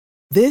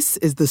This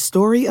is the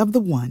story of the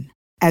one.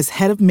 As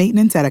head of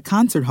maintenance at a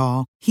concert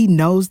hall, he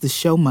knows the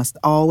show must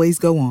always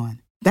go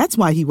on. That's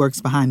why he works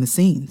behind the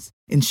scenes,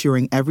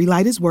 ensuring every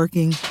light is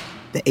working,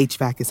 the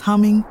HVAC is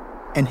humming,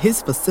 and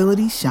his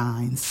facility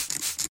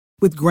shines.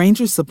 With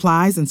Grainger's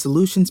supplies and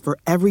solutions for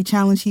every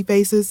challenge he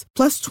faces,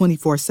 plus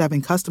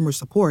 24/7 customer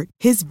support,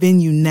 his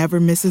venue never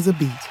misses a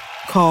beat.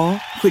 Call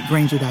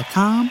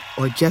quickgrainger.com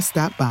or just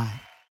stop by.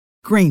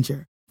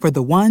 Grainger, for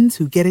the ones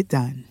who get it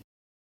done.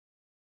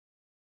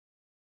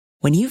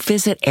 When you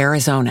visit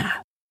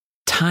Arizona,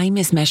 time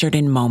is measured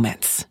in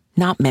moments,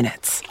 not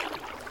minutes.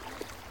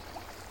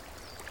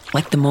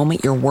 Like the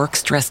moment your work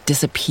stress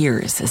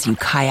disappears as you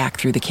kayak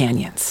through the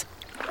canyons.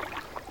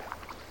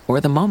 Or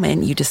the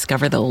moment you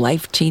discover the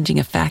life-changing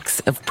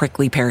effects of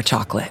prickly pear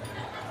chocolate.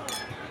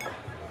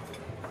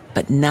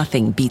 But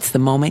nothing beats the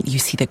moment you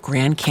see the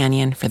Grand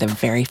Canyon for the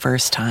very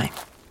first time.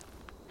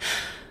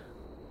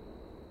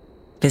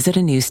 Visit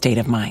a new state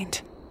of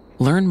mind.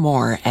 Learn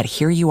more at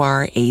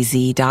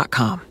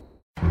hereyouareaz.com.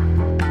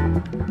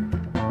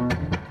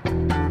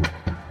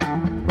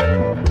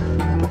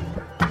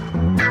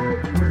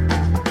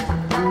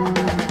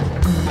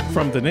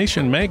 From The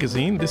Nation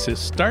magazine, this is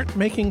Start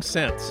Making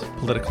Sense,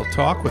 political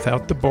talk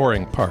without the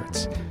boring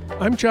parts.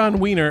 I'm John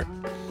Wiener.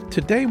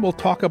 Today we'll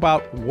talk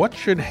about what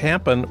should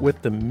happen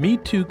with the Me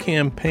Too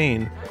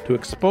campaign to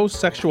expose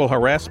sexual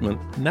harassment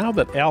now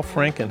that Al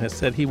Franken has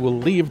said he will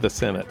leave the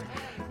Senate.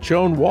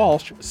 Joan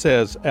Walsh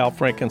says Al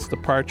Franken's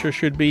departure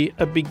should be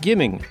a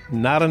beginning,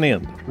 not an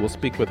end. We'll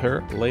speak with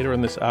her later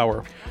in this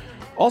hour.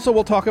 Also,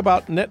 we'll talk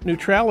about net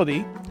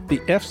neutrality.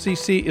 The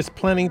FCC is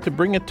planning to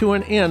bring it to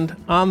an end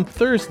on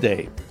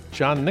Thursday.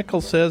 John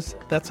Nichols says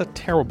that's a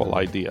terrible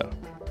idea.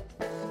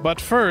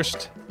 But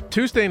first,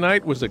 Tuesday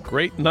night was a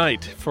great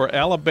night for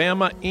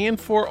Alabama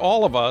and for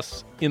all of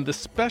us. In the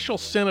special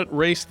Senate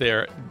race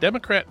there,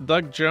 Democrat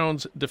Doug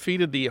Jones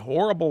defeated the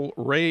horrible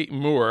Roy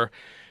Moore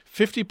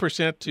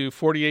 50% to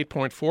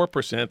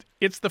 48.4%.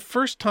 It's the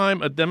first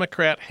time a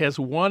Democrat has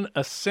won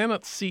a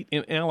Senate seat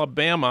in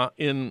Alabama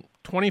in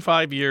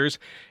 25 years,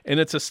 and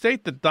it's a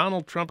state that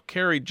Donald Trump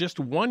carried just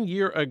 1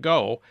 year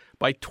ago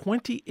by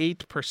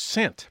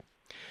 28%.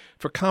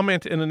 For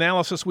comment and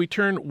analysis, we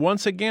turn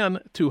once again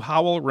to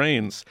Howell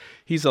Raines.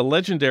 He's a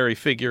legendary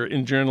figure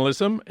in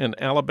journalism, an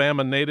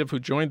Alabama native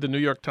who joined the New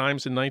York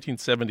Times in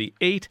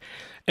 1978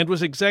 and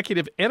was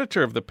executive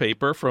editor of the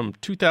paper from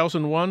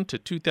 2001 to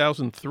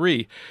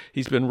 2003.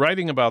 He's been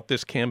writing about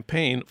this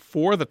campaign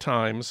for the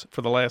Times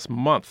for the last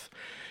month.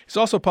 He's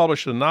also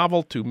published a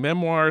novel, 2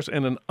 memoirs,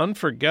 and an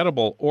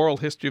unforgettable oral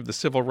history of the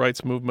civil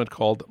rights movement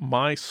called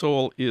My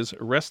Soul is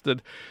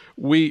Rested.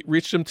 We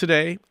reached him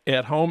today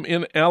at home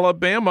in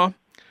Alabama.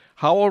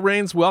 Howell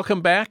Raines,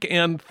 welcome back,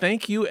 and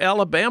thank you,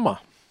 Alabama.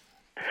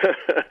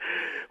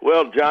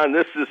 Well, John,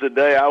 this is a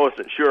day I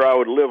wasn't sure I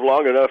would live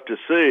long enough to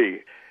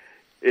see.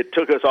 It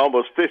took us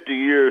almost 50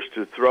 years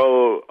to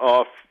throw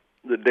off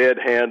the dead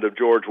hand of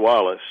George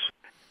Wallace.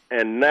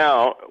 And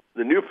now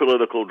the new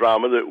political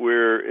drama that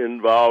we're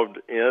involved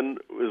in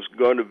is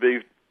going to be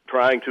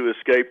trying to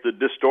escape the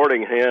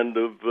distorting hand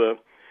of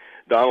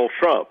Donald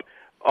Trump.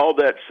 All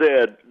that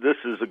said, this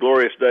is a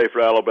glorious day for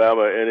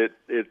Alabama, and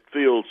it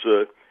feels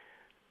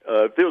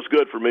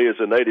good for me as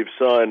a native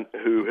son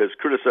who has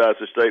criticized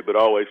the state but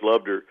always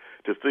loved her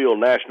to feel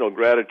national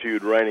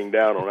gratitude raining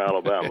down on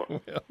Alabama.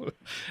 Well,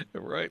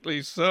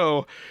 rightly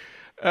so.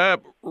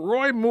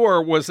 Roy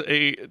Moore was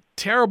a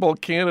terrible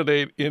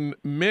candidate in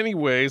many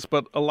ways,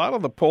 but a lot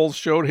of the polls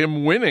showed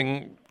him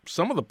winning.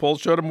 Some of the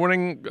polls showed him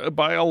winning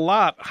by a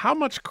lot. How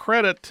much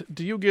credit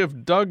do you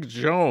give Doug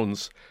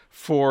Jones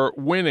for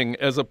winning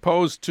as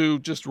opposed to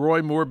just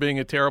Roy Moore being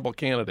a terrible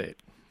candidate?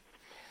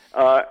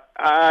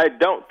 I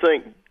don't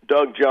think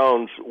Doug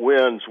Jones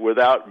wins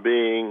without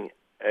being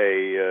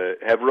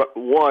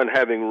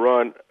having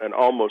run an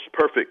almost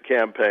perfect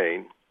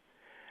campaign.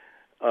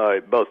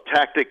 Both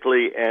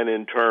tactically and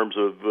in terms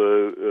of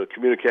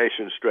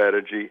communication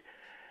strategy.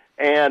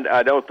 And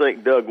I don't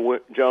think Doug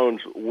Jones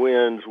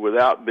wins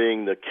without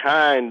being the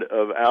kind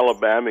of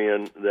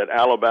Alabamian that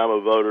Alabama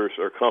voters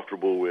are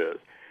comfortable with.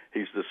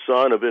 He's the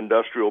son of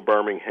industrial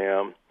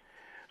Birmingham.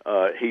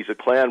 He's a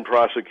Klan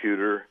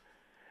prosecutor.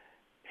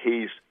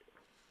 He's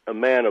a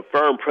man of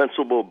firm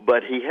principle,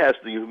 but he has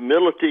the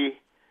humility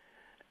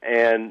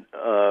and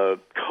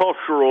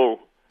cultural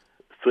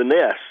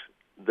finesse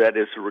that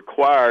is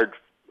required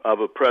of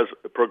a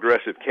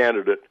progressive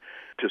candidate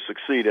to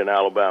succeed in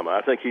Alabama.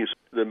 I think he's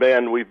the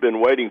man we've been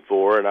waiting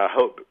for, and I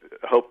hope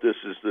this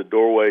is the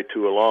doorway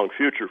to a long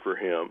future for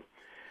him.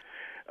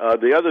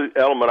 The other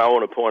element I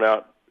want to point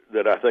out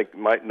that I think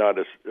might not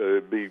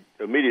be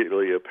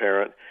immediately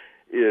apparent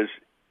is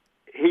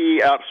he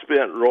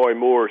outspent Roy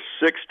Moore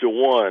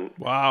 6-1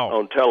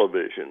 on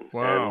television.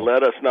 Wow. And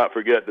let us not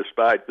forget,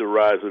 despite the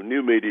rise of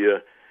new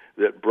media,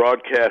 that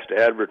broadcast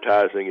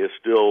advertising is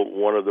still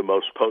one of the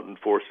most potent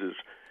forces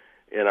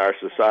in our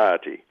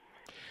society.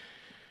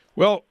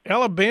 Well,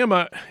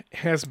 Alabama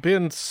has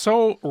been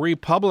so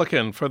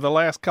Republican for the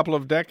last couple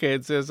of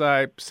decades. As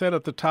I said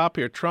at the top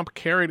here, Trump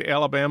carried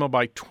Alabama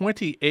by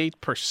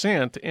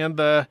 28%, and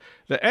the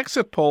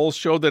exit polls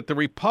showed that the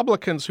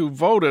Republicans who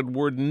voted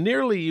were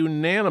nearly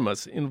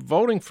unanimous in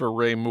voting for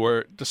Roy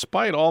Moore,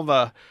 despite all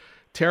the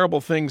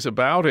terrible things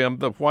about him.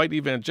 The white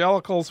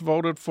evangelicals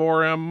voted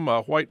for him.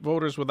 White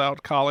voters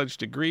without college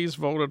degrees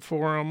voted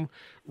for him.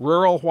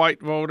 Rural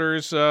white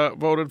voters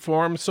voted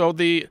for him. So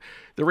the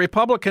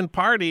Republican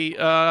Party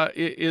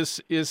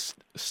is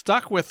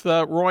stuck with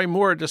Roy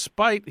Moore,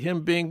 despite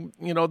him being,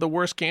 the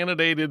worst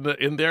candidate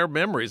in their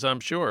memories, I'm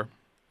sure.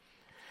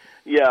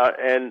 Yeah,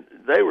 and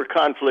they were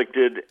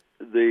conflicted.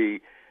 The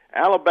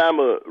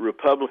Alabama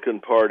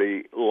Republican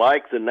Party,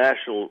 like the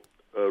National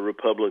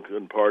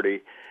Republican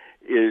Party,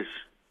 is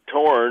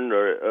torn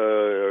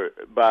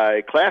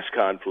by class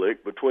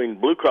conflict between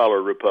blue-collar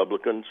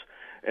Republicans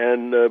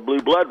and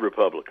blue-blood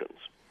Republicans.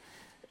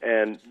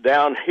 And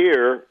down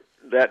here,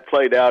 that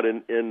played out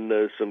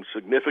in some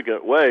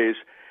significant ways.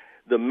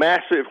 The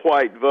massive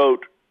white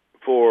vote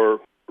for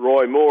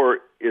Roy Moore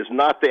is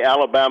not the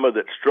Alabama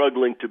that's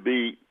struggling to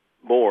be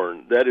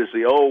born. That is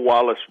the old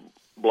Wallace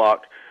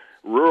block,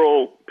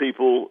 rural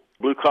people,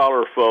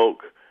 blue-collar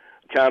folk,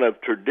 kind of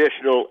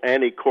traditional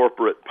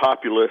anti-corporate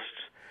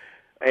populists,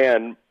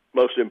 and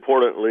most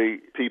importantly,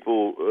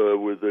 people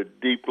with a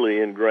deeply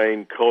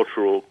ingrained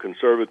cultural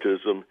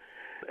conservatism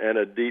and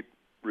a deep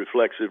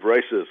reflexive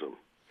racism.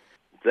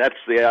 That's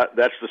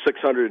the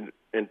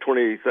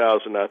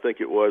 620,000, I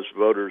think it was,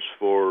 voters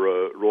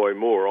for Roy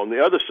Moore. On the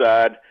other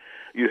side,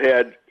 you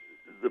had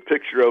the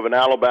picture of an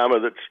Alabama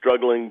that's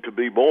struggling to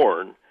be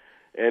born,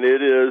 and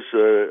it is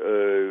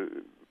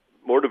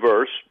more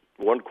diverse,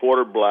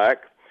 1/4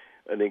 black,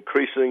 an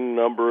increasing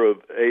number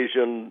of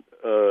Asian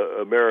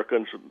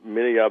Americans,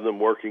 many of them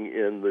working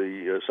in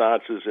the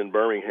sciences in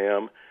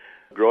Birmingham,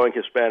 growing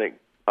Hispanic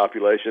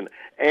population,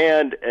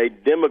 and a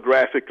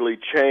demographically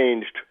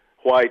changed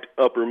white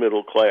upper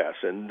middle class,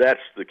 and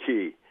that's the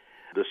key.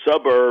 The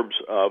suburbs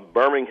of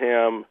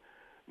Birmingham,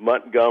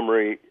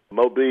 Montgomery,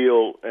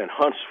 Mobile, and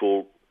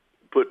Huntsville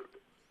put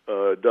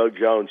Doug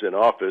Jones in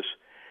office.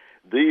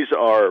 These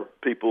are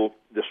people,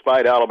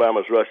 despite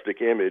Alabama's rustic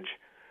image,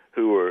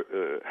 who are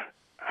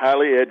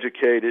highly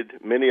educated.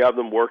 Many of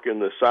them work in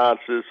the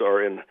sciences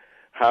or in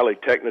highly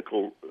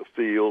technical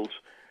fields.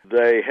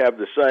 They have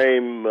the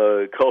same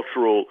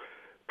cultural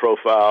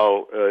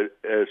profile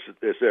as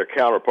their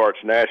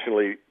counterparts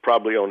nationally,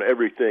 probably on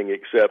everything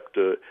except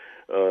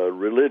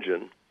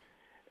religion.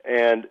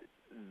 And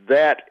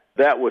that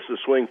was the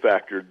swing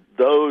factor.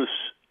 Those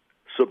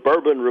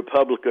suburban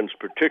Republicans,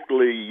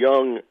 particularly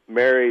young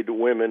married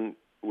women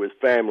with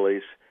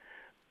families,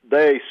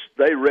 they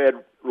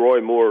read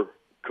Roy Moore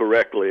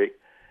correctly.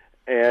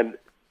 And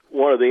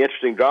one of the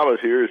interesting dramas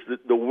here is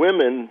that the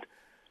women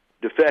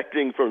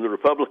defecting from the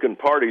Republican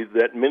Party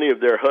that many of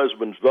their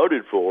husbands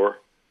voted for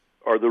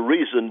are the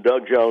reason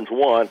Doug Jones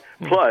won,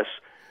 plus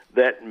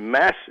that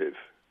massive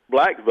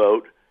black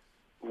vote,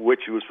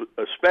 which was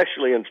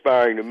especially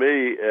inspiring to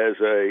me as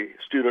a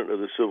student of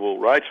the civil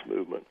rights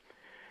movement,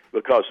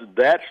 because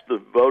that's the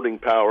voting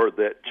power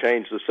that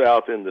changed the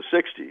South in the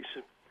 60s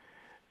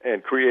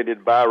and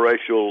created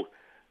biracial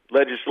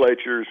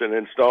legislatures and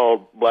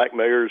installed black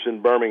mayors in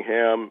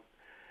Birmingham.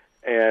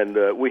 And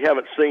we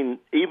haven't seen,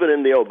 even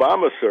in the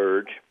Obama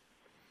surge,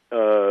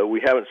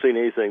 we haven't seen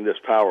anything this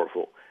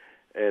powerful.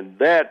 And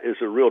that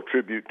is a real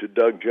tribute to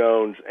Doug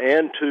Jones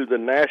and to the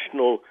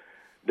national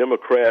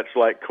Democrats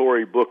like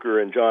Cory Booker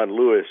and John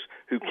Lewis,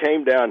 who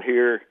came down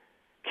here,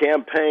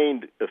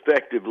 campaigned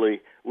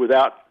effectively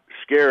without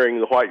scaring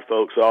the white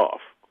folks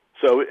off.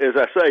 So, as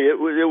I say, it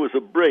was a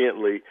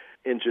brilliantly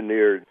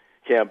engineered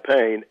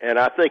campaign, and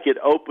I think it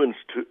opens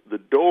the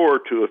door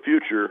to a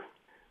future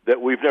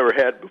that we've never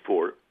had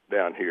before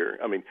down here.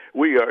 I mean,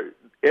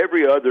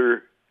 every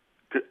other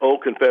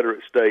old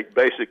Confederate state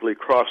basically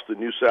crossed the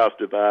New South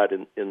Divide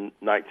in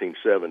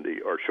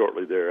 1970 or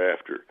shortly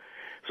thereafter.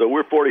 So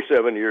we're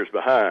 47 years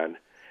behind.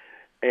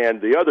 And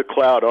the other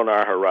cloud on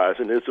our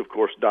horizon is, of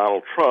course,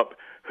 Donald Trump,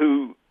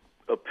 who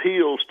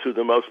appeals to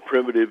the most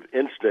primitive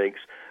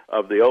instincts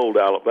of the old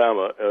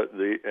Alabama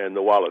and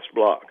the Wallace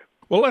bloc.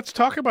 Well, let's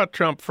talk about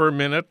Trump for a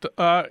minute.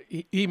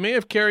 He may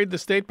have carried the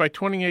state by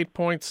 28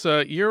 points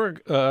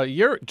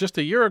just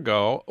a year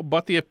ago,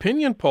 but the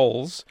opinion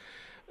polls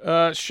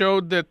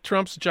showed that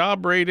Trump's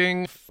job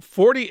rating,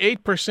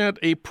 48%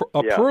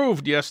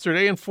 approved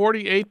yesterday and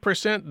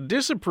 48%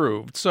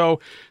 disapproved. So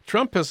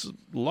Trump has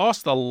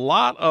lost a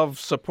lot of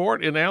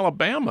support in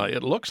Alabama,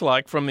 it looks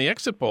like, from the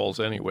exit polls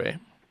anyway.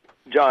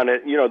 John,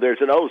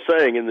 there's an old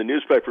saying in the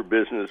newspaper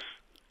business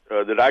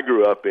that I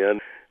grew up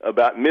in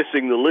about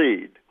missing the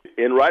lead.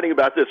 In writing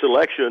about this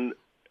election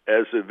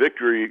as a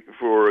victory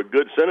for a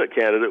good Senate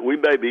candidate, we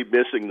may be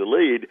missing the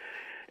lead,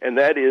 and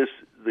that is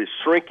the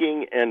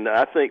shrinking and,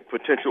 I think,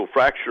 potential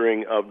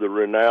fracturing of the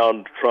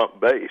renowned Trump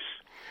base.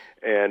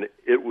 And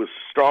it was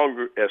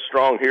strong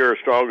here,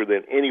 stronger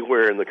than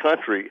anywhere in the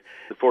country.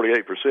 The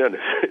 48%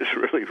 is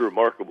really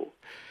remarkable.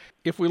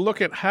 if we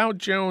look at how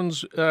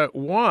Jones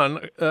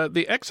won,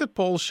 the exit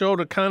polls showed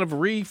a kind of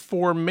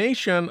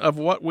reformation of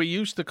what we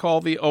used to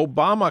call the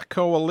Obama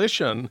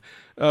coalition,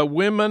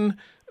 women,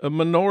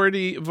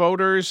 minority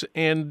voters,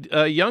 and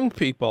young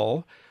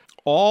people,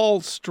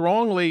 all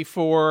strongly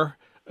for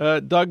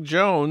Doug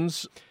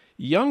Jones.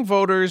 Young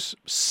voters,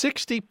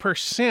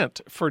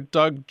 60% for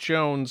Doug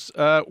Jones.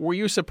 Were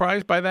you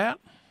surprised by that?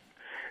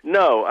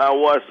 No, I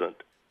wasn't.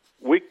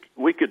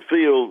 We could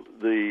feel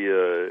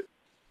the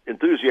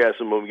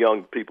enthusiasm of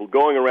young people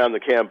going around the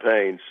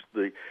campaigns.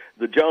 The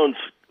Jones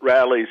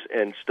rallies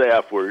and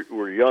staff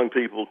were young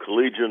people,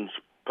 collegians,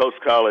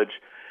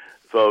 post-college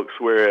folks,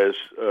 whereas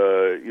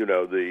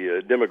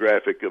the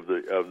demographic of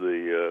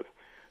the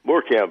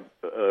Moore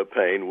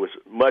campaign was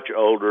much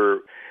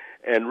older,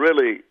 and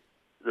really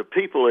the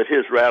people at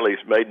his rallies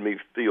made me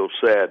feel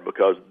sad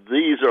because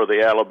these are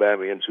the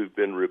Alabamians who've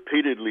been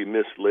repeatedly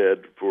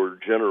misled for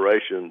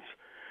generations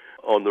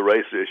on the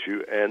race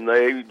issue, and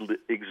they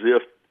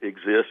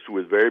exist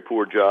with very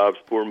poor jobs,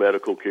 poor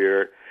medical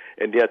care,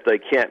 and yet they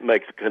can't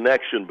make the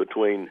connection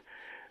between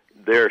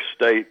their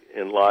state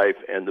in life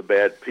and the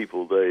bad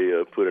people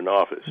they put in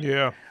office.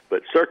 Yeah.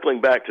 But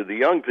circling back to the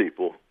young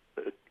people,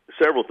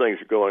 several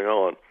things are going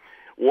on.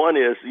 One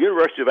is the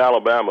University of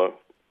Alabama,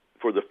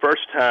 for the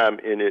first time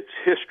in its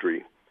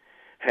history,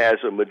 has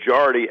a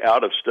majority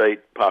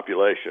out-of-state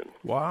population.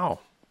 Wow.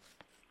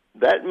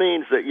 That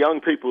means that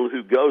young people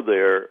who go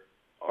there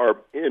are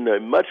in a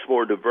much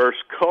more diverse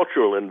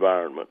cultural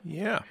environment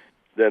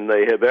than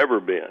they have ever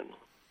been.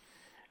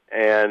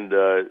 And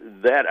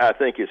that, I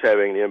think, is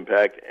having an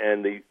impact.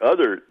 And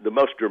the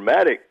most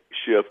dramatic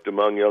shift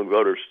among young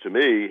voters to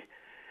me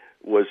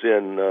was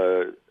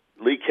in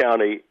Lee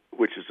County,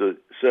 which is the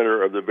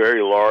center of the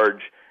very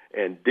large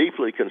and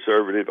deeply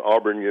conservative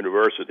Auburn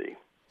University.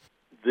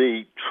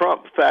 The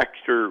Trump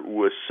factor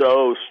was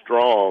so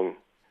strong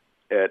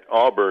at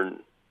Auburn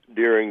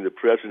during the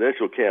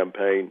presidential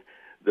campaign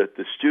that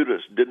the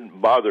students didn't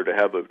bother to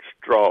have a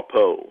straw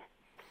poll.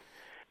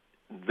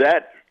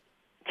 That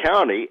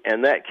county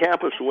and that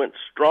campus went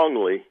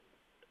strongly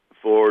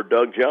for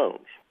Doug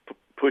Jones,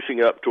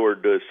 pushing up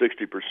toward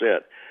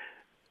 60%.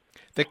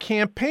 The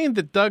campaign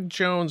that Doug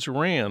Jones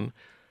ran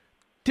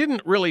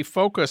didn't really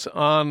focus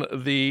on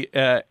the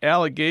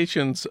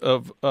allegations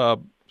of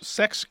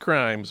sex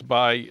crimes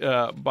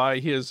by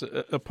his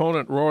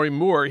opponent, Roy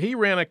Moore. He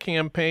ran a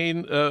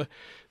campaign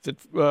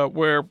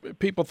where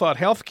people thought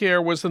health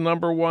care was the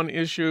number one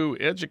issue,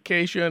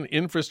 education,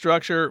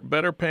 infrastructure,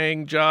 better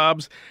paying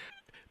jobs,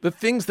 the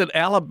things that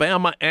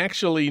Alabama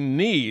actually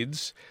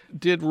needs.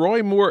 Did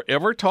Roy Moore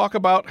ever talk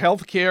about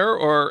health care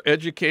or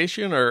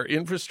education or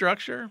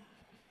infrastructure?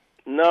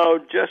 No,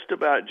 just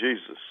about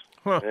Jesus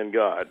and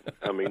God.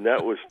 I mean,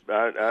 that was,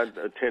 I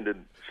attended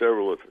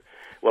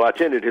I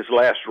attended his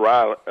last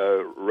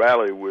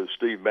rally with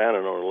Steve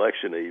Bannon on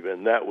election eve,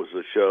 and that was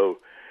a show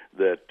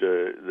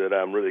that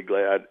I'm really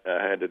glad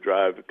I had to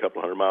drive a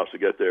couple hundred miles to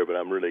get there, but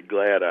I'm really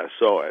glad I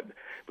saw it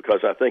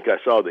because I think I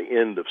saw the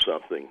end of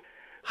something.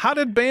 How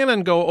did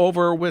Bannon go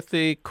over with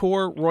the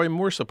core Roy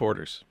Moore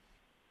supporters?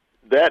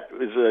 That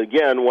is,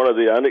 again, one of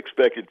the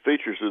unexpected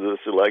features of this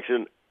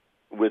election.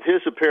 With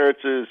his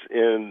appearances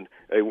in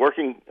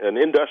an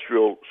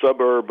industrial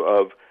suburb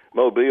of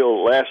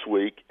Mobile last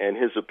week and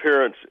his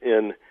appearance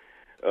in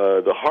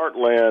the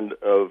heartland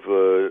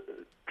of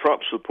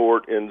Trump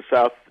support in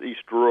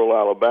southeast rural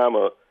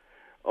Alabama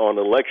on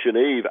election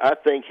eve, I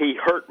think he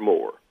hurt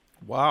Moore.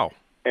 Wow.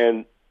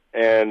 And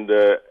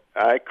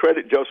I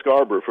credit Joe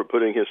Scarborough for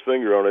putting his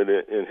finger on it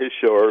in his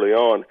show early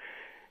on.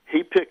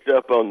 He picked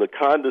up on the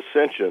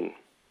condescension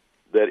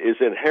that is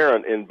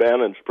inherent in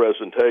Bannon's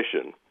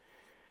presentation.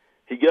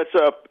 He gets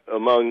up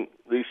among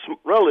these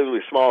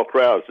relatively small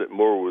crowds that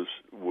Moore was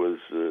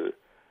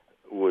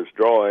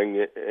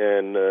drawing,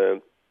 and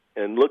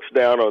looks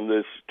down on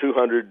this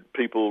 200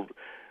 people,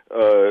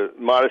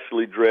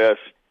 modestly dressed,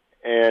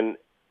 and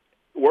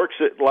works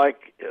it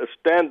like a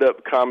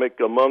stand-up comic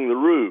among the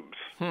rubes.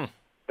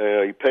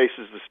 He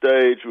paces the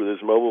stage with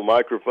his mobile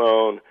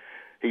microphone.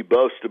 He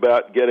boasts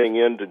about getting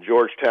into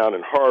Georgetown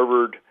and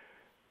Harvard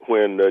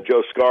when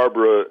Joe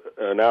Scarborough,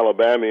 an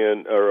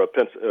Alabamian or a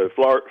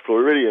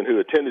Floridian who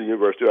attended the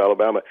University of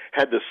Alabama,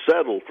 had to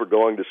settle for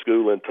going to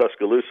school in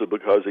Tuscaloosa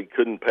because he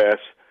couldn't pass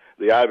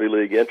the Ivy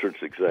League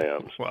entrance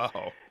exams.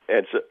 Wow.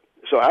 And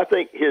so I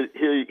think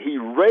he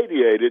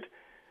radiated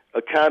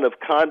a kind of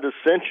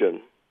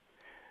condescension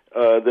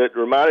that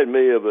reminded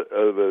me of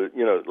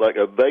like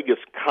a Vegas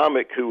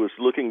comic who was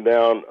looking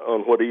down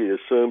on what he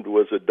assumed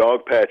was a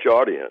dog patch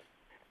audience.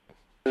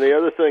 And the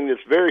other thing that's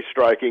very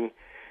striking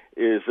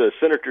is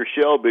Senator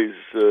Shelby's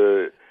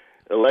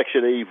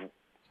election eve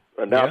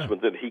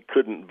announcement that he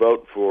couldn't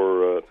vote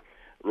for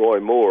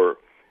Roy Moore.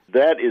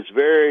 That is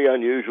very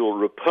unusual.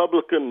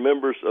 Republican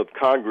members of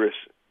Congress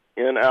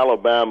in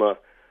Alabama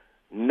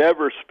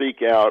never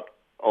speak out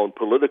on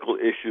political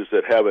issues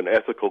that have an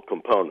ethical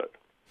component.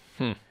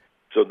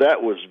 So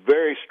that was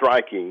very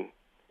striking.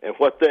 And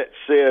what that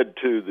said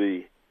to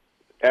the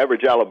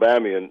average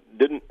Alabamian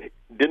didn't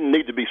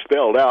need to be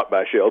spelled out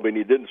by Shelby, and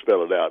he didn't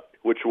spell it out,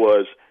 which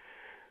was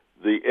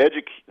the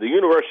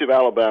University of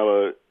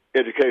Alabama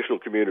educational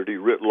community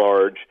writ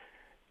large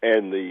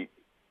and the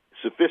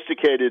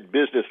sophisticated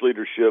business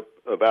leadership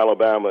of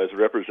Alabama, as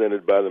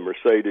represented by the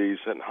Mercedes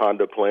and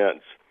Honda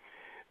plants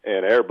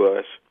and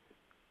Airbus,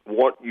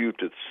 want you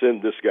to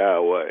send this guy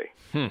away.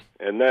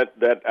 And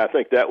that I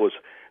think that was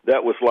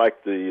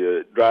like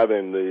the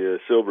driving the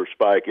silver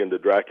spike into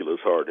Dracula's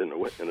heart in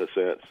a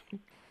sense.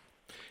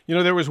 You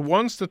know, there was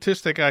one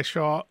statistic I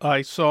saw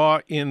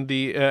in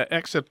the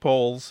exit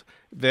polls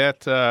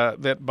that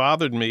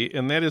bothered me,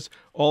 and that is,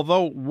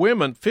 although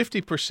women,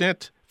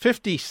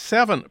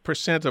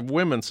 57% of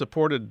women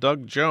supported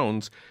Doug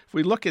Jones, if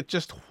we look at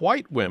just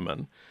white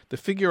women, the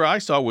figure I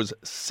saw was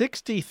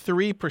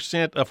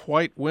 63% of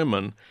white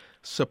women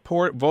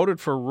voted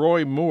for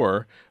Roy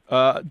Moore,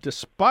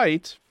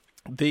 despite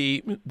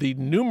the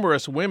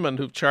numerous women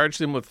who've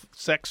charged him with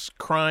sex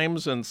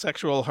crimes and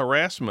sexual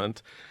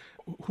harassment.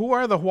 Who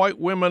are the white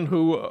women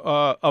who,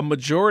 a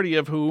majority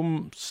of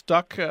whom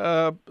stuck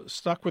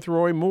with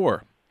Roy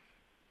Moore?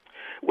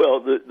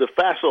 Well, the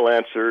facile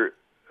answer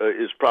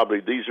is probably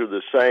these are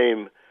the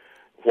same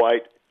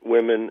white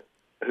women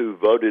who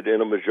voted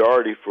in a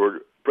majority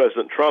for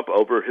President Trump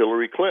over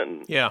Hillary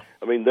Clinton. Yeah.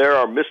 I mean, there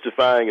are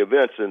mystifying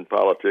events in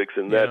politics,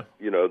 and that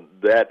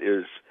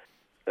is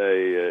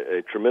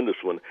a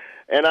tremendous one.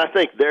 And I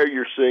think there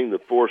you're seeing the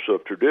force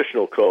of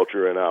traditional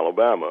culture in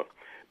Alabama.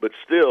 But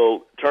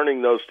still,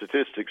 turning those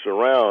statistics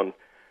around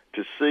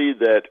to see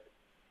that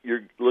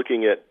you're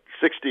looking at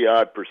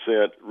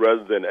 60-odd%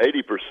 rather than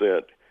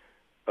 80%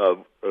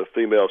 of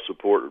female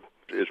support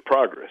is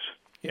progress.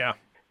 Yeah.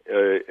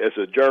 As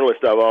a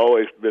journalist, I've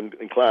always been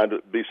inclined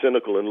to be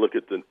cynical and look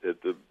at the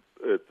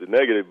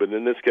negative, but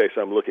in this case,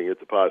 I'm looking at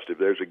the positive.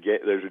 There's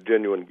a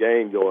genuine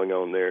gain going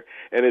on there,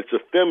 and it's a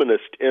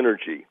feminist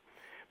energy,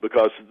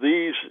 because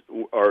these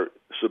are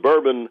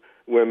suburban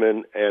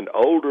women and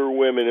older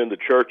women in the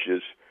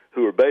churches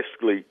who are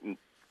basically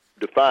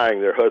defying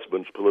their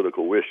husband's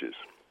political wishes.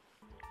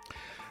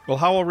 Well,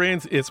 Howell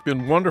Raines, it's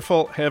been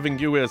wonderful having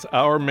you as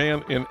our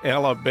man in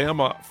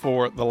Alabama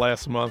for the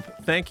last month.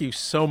 Thank you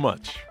so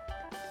much.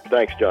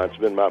 Thanks, John. It's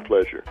been my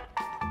pleasure.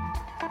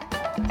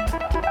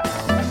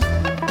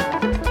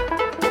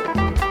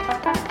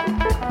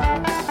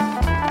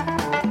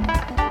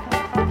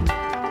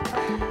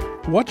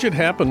 What should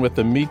happen with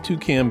the Me Too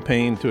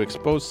campaign to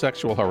expose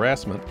sexual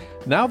harassment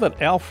now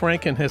that Al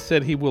Franken has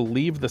said he will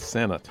leave the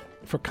Senate?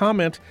 For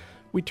comment,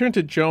 we turn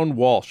to Joan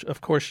Walsh.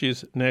 Of course,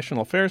 she's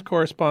national affairs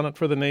correspondent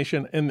for The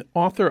Nation and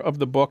author of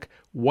the book,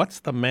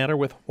 What's the Matter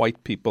with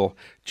White People?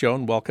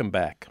 Joan, welcome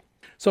back.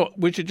 So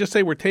we should just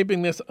say we're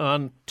taping this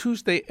on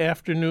Tuesday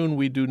afternoon.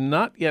 We do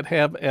not yet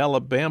have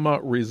Alabama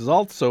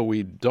results, so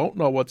we don't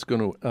know what's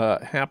going to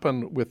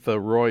happen with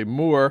Roy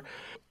Moore.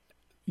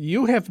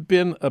 You have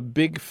been a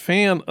big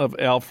fan of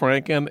Al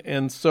Franken,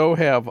 and so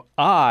have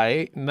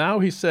I. Now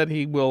he said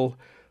he will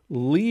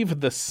leave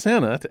the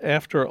Senate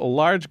after a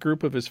large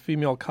group of his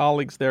female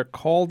colleagues there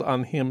called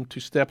on him to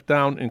step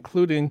down,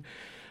 including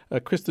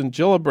Kristen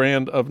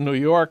Gillibrand of New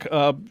York.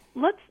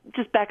 Let's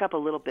just back up a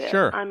little bit.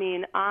 Sure. I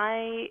mean,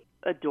 I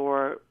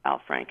adore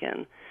Al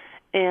Franken,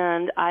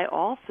 and I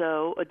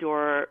also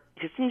adore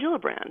Kristen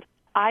Gillibrand.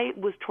 I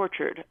was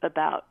tortured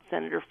about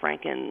Senator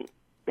Franken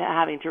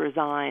having to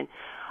resign.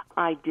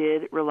 I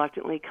did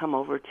reluctantly come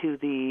over to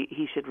the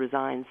he should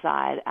resign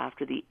side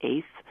after the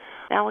 8th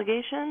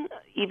allegation,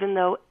 even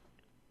though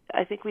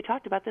I think we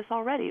talked about this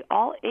already.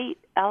 All 8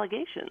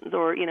 allegations,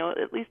 or,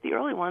 at least the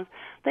early ones,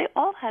 they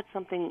all had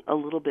something a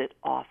little bit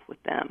off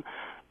with them.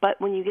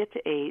 But when you get to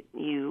 8,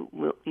 you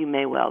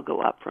may well go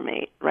up from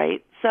 8,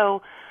 right?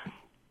 So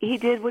he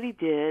did what he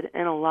did,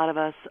 and a lot of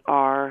us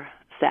are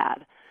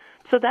sad.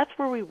 So that's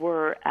where we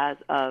were as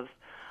of,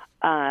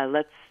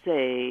 let's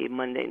say,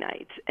 Monday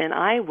night. And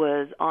I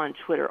was on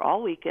Twitter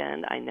all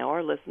weekend. I know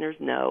our listeners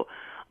know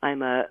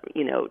I'm a,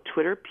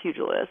 Twitter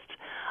pugilist.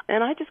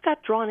 And I just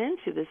got drawn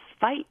into this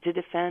fight to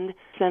defend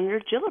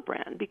Senator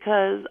Gillibrand,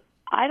 because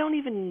I don't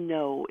even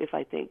know if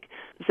I think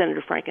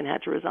Senator Franken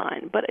had to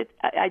resign. But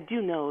I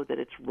do know that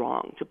it's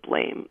wrong to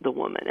blame the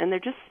woman. And there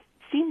just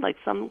seemed like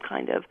some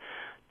kind of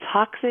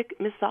toxic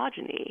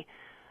misogyny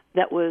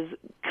that was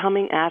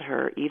coming at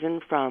her,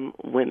 even from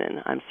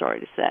women, I'm sorry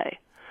to say.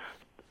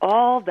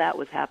 All that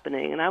was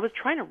happening, and I was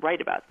trying to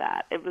write about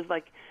that. It was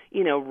like,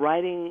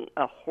 riding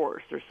a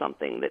horse or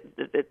something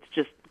that's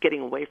just getting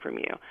away from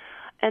you.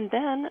 And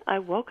then I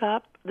woke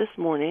up this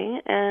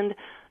morning, and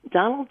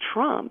Donald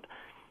Trump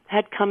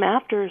had come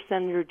after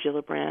Senator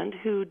Gillibrand,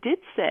 who did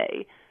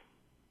say,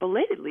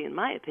 belatedly in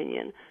my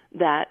opinion,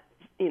 that,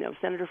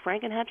 Senator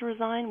Franken had to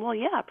resign. Well,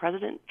 yeah,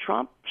 President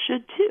Trump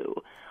should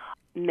too.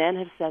 Men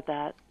have said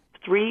that.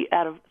 Three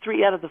out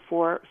of the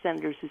 4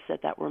 senators who said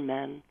that were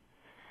men.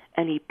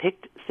 And he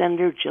picked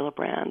Senator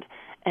Gillibrand,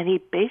 and he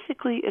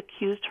basically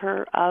accused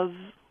her of,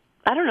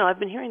 I don't know, I've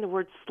been hearing the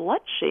word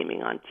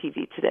slut-shaming on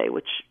TV today,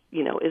 which,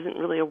 isn't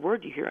really a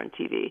word you hear on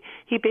TV.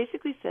 He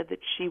basically said that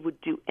she would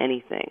do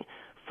anything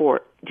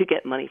to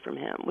get money from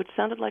him, which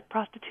sounded like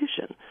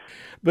prostitution.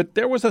 But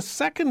there was a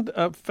second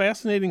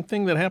fascinating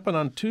thing that happened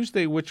on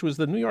Tuesday, which was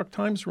the New York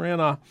Times ran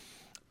a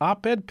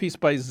op-ed piece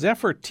by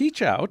Zephyr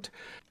Teachout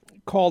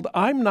called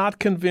 "I'm Not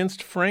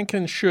Convinced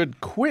Franken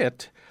Should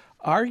Quit,"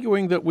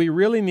 arguing that we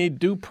really need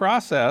due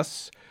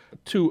process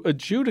to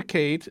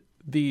adjudicate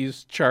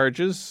these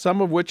charges,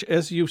 some of which,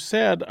 as you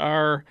said,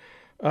 are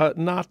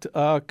not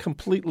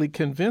completely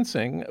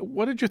convincing.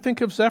 What did you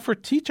think of Zephyr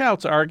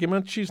Teachout's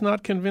argument she's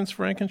not convinced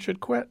Franken should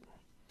quit?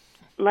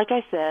 Like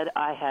I said,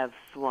 I have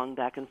swung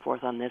back and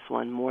forth on this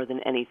one more than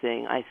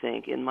anything, I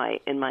think, in my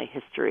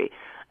history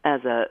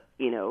as a,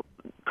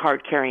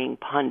 card-carrying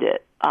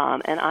pundit.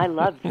 And I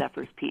loved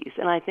Zephyr's piece.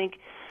 And I think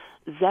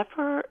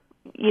Zephyr,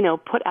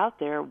 put out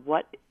there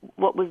what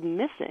was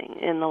missing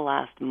in the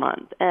last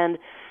month. And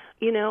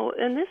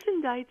and this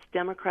indicts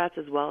Democrats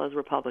as well as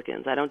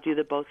Republicans. I don't do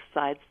the both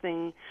sides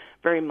thing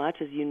very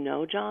much, as you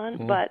know, John.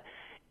 Mm-hmm. But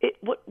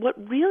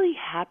what really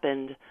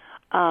happened,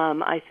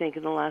 I think,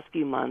 in the last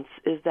few months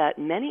is that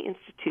many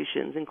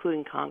institutions,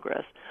 including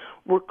Congress,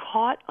 were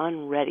caught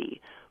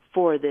unready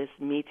for this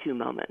Me Too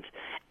moment.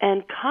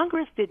 And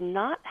Congress did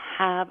not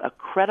have a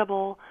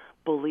credible,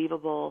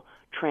 believable,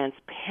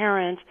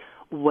 transparent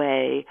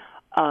way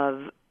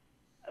of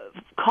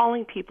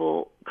calling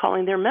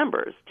their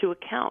members to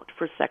account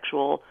for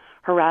sexual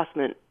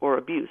harassment or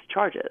abuse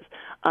charges.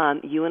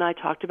 You and I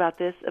talked about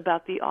this,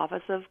 about the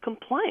Office of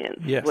Compliance,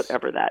 yes.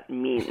 Whatever that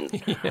means,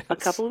 yes. A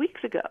couple of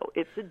weeks ago.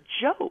 It's a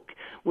joke.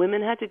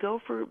 Women had to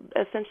go for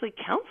essentially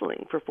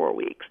counseling for 4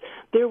 weeks.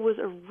 There was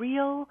a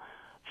real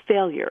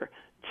failure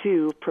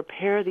to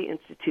prepare the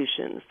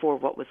institution for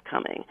what was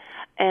coming.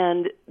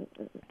 And,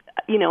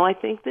 I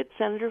think that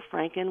Senator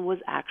Franken was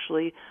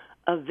actually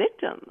a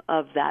victim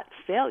of that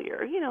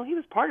failure. He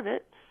was part of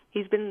it.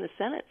 He's been in the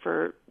Senate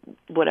for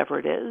whatever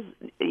it is,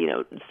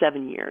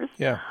 7 years.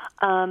 Yeah.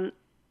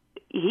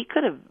 He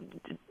could have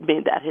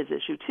made that his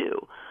issue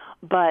too.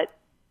 But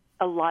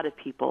a lot of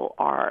people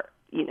are,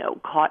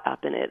 caught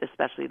up in it,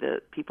 especially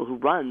the people who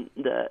run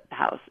the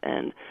House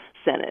and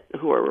Senate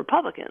who are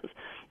Republicans.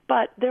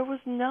 But there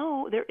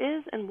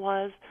is and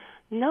was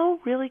no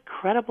really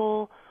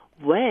credible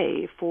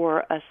way for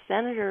a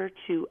senator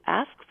to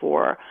ask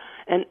for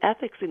an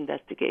ethics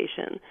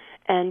investigation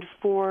and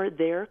for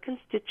their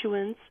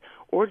constituents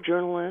or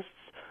journalists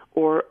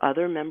or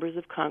other members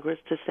of Congress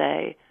to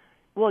say,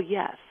 well,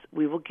 yes,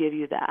 we will give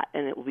you that,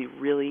 and it will be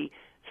really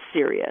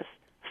serious.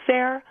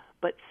 Fair,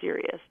 but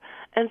serious.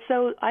 And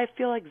so I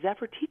feel like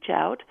Zephyr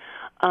Teachout,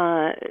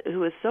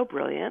 who is so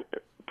brilliant,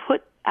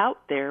 put out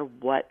there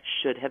what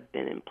should have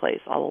been in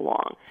place all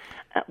along.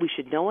 We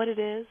should know what it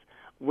is.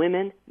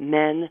 Women,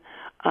 men,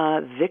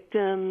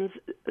 victims,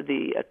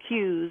 the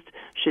accused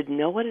should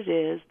know what it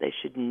is. They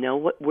should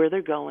know where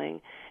they're going,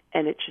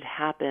 and it should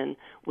happen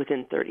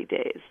within 30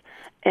 days.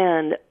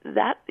 And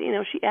that,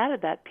 she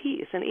added that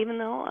piece. And even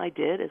though I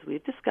did, as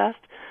we've discussed,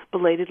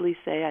 belatedly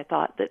say I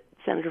thought that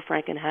Senator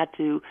Franken had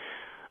to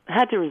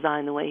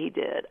resign the way he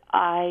did,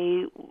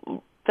 I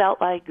felt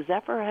like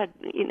Zephyr had,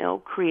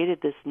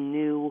 created this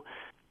new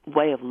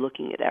way of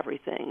looking at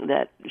everything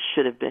that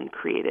should have been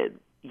created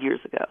years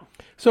ago.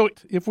 So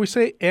if we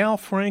say Al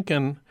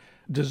Franken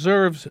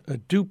deserves a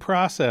due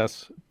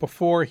process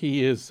before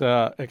he is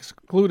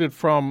excluded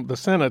from the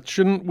Senate,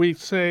 shouldn't we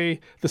say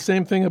the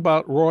same thing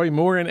about Roy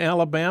Moore in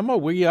Alabama?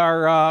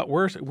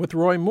 We're with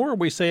Roy Moore,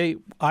 we say,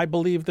 I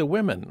believe the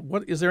women.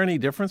 Is there any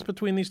difference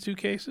between these two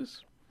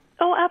cases?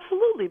 Oh,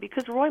 absolutely,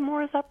 because Roy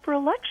Moore is up for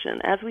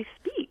election as we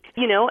speak.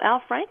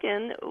 Al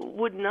Franken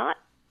would not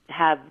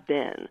have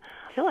been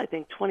until, I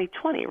think,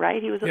 2020,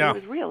 right? He was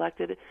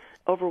reelected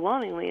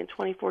overwhelmingly in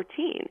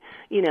 2014,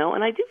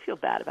 and I do feel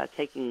bad about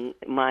taking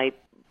my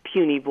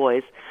puny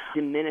voice,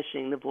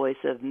 diminishing the voice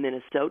of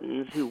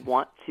Minnesotans who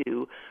want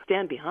to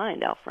stand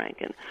behind Al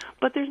Franken.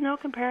 But there's no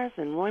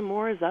comparison. Roy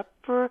Moore is up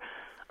for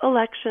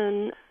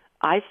election.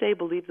 I say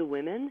believe the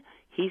women.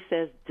 He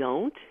says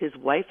don't. His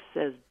wife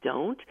says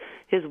don't.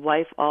 His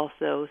wife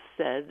also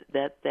said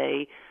that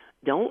they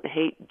don't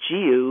hate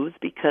Jews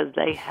because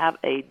they have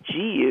a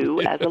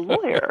GU as a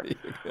lawyer.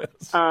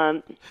 Yes.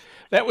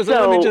 That was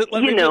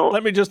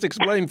let me just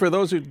explain for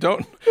those who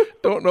don't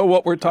know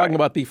what we're talking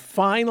about. The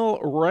final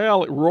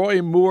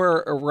Roy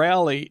Moore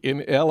rally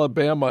in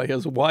Alabama,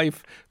 his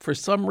wife, for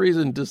some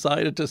reason,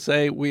 decided to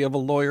say we have a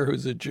lawyer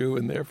who's a Jew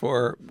and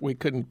therefore we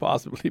couldn't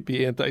possibly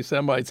be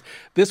anti-Semites.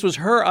 This was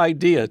her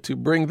idea to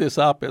bring this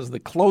up as the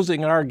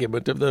closing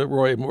argument of the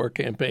Roy Moore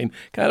campaign.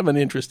 Kind of an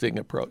interesting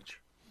approach.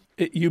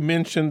 You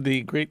mentioned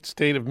the great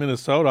state of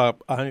Minnesota.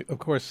 I, of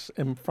course,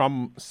 am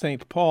from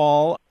St.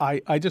 Paul.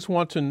 I just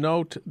want to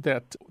note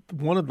that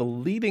one of the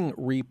leading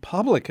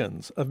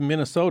Republicans of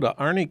Minnesota,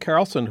 Arne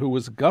Carlson, who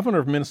was governor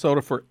of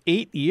Minnesota for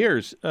 8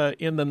 years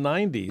in the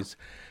 90s,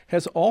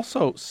 has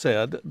also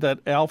said that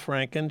Al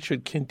Franken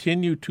should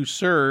continue to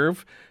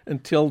serve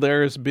until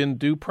there has been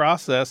due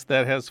process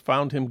that has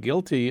found him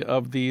guilty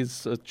of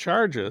these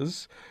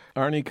charges.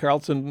 Arne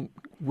Carlson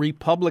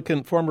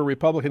former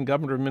Republican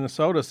governor of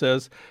Minnesota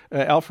says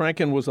Al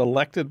Franken was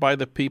elected by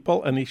the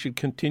people and he should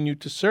continue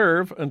to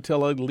serve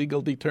until a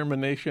legal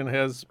determination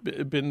has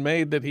been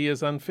made that he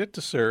is unfit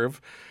to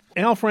serve.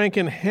 Al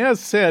Franken has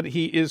said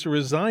he is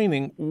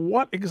resigning.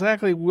 What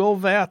exactly will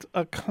that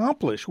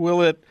accomplish?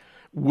 Will it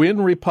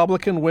win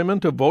Republican women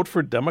to vote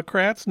for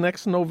Democrats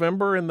next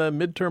November in the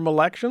midterm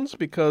elections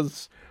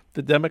because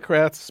the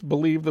Democrats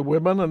believe the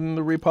women and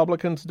the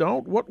Republicans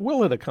don't? What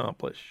will it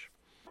accomplish?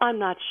 I'm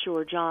not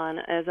sure, John.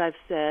 As I've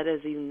said,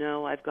 as you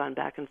know, I've gone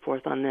back and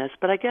forth on this,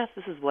 but I guess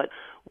this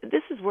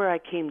is where I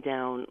came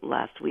down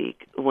last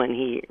week when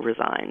he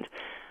resigned.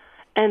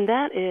 And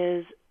that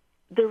is,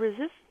 the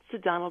resistance to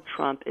Donald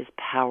Trump is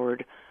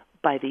powered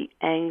by the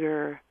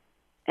anger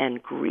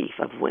and grief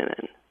of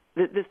women.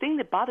 The thing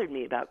that bothered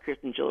me about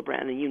Kirsten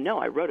Gillibrand, and you know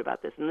I wrote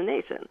about this in The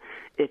Nation,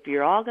 if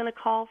you're all going to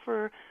call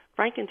for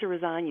Franken to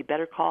resign, you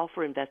better call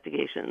for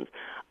investigations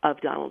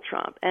of Donald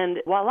Trump. And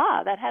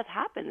voila, that has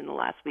happened in the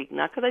last week,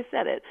 not because I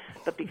said it,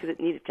 but because it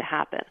needed to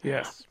happen.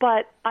 Yes.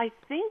 But I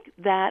think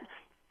that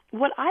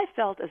what I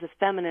felt as a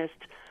feminist,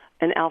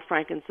 an Al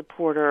Franken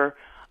supporter,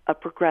 a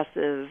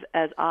progressive,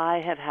 as I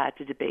have had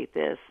to debate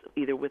this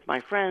either with my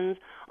friends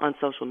on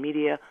social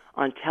media,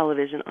 on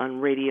television,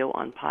 on radio,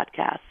 on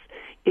podcasts,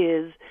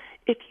 is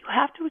if you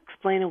have to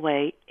explain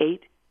away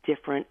 8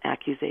 different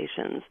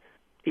accusations,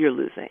 you're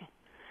losing.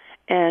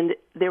 And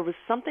there was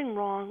something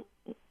wrong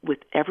with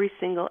every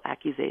single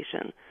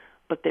accusation,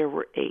 but there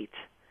were 8.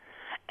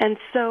 And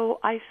so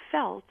I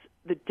felt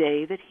the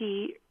day that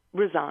he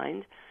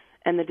resigned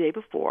and the day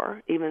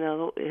before, even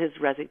though his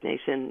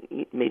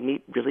resignation made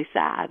me really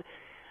sad,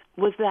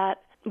 was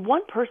that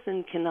one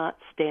person cannot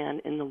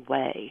stand in the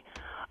way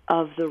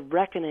of the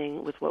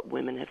reckoning with what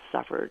women have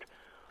suffered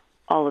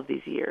all of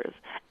these years,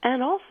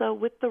 and also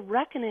with the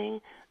reckoning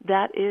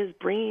that is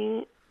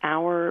bringing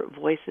our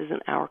voices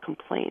and our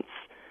complaints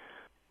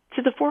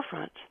to the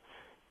forefront.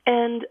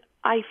 And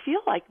I feel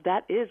like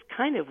that is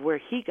kind of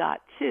where he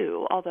got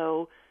to,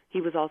 although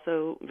he was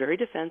also very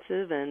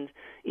defensive, and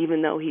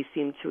even though he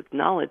seemed to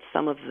acknowledge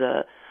some of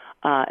the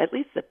at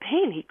least the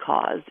pain he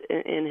caused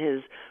in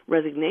his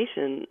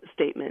resignation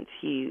statement,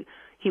 he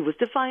was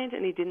defiant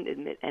and he didn't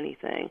admit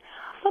anything.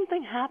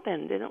 Something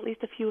happened in at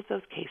least a few of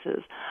those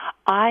cases.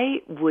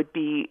 I would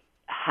be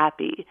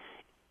happy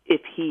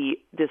if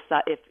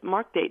if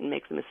Mark Dayton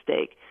makes a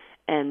mistake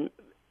and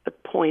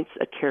appoints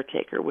a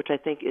caretaker, which I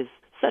think is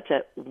such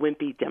a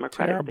wimpy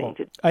Democratic thing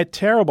to do. A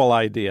terrible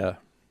idea.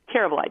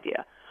 Terrible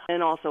idea.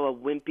 And also a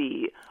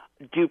wimpy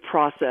due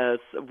process,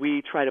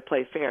 we try to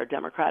play fair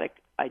Democratic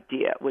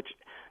idea, which,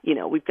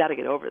 we've got to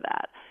get over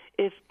that.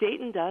 If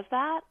Dayton does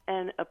that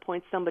and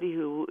appoints somebody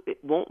who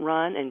won't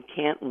run and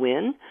can't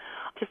win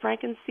to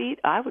Franken's seat,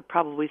 I would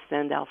probably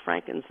send Al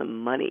Franken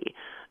some money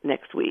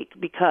next week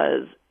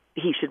because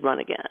he should run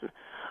again.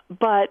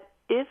 But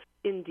if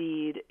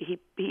indeed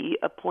he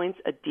appoints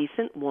a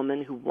decent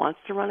woman who wants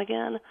to run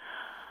again,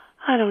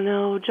 I don't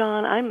know,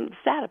 John, I'm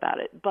sad about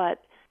it, but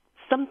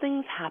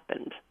something's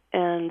happened.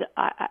 And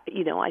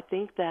I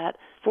think that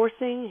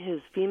forcing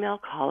his female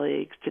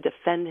colleagues to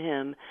defend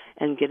him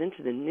and get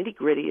into the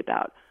nitty-gritty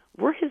about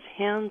were his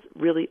hands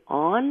really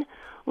on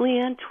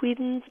Leanne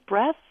Tweeden's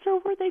breasts or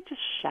were they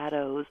just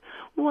shadows?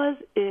 Was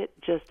it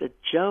just a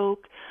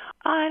joke?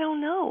 I don't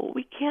know.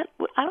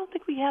 I don't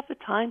think we have the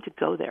time to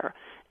go there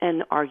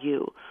and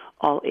argue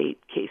all 8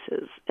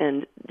 cases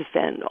and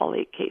defend all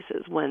 8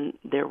 cases when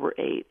there were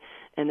 8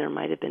 and there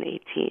might have been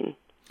 18.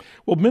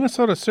 Well,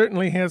 Minnesota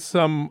certainly has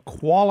some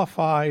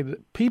qualified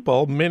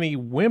people, many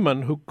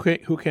women who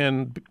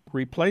can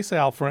replace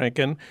Al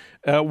Franken.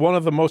 One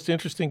of the most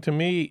interesting to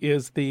me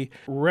is the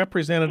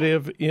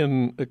representative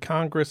in the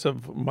Congress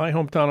of my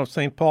hometown of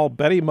St. Paul,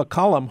 Betty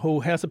McCollum, who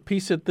has a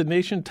piece at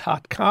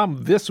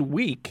thenation.com this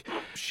week.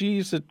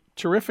 She's a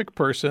terrific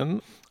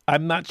person.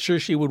 I'm not sure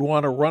she would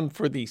want to run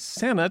for the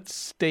Senate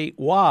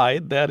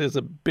statewide. That is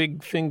a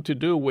big thing to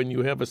do when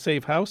you have a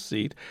safe House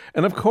seat.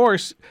 And of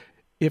course,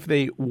 if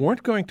they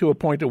weren't going to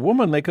appoint a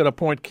woman, they could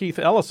appoint Keith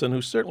Ellison,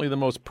 who's certainly the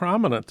most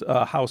prominent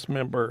House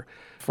member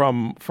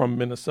from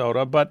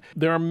Minnesota. But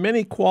there are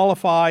many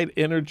qualified,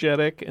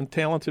 energetic, and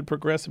talented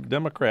progressive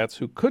Democrats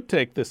who could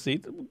take this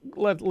seat.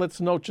 Let's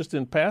note just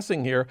in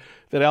passing here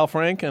that Al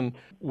Franken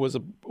was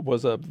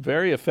a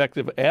very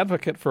effective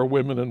advocate for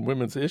women and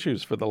women's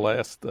issues for the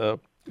last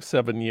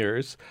 7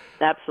 years.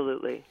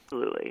 Absolutely.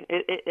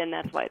 And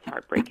that's why it's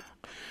heartbreaking.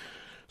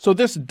 So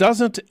this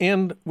doesn't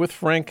end with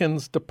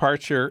Franken's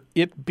departure.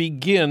 It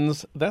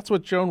begins. That's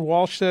what Joan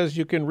Walsh says.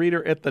 You can read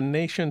her at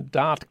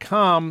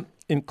thenation.com,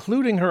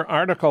 including her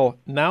article,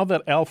 Now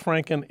That Al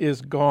Franken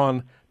Is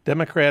Gone,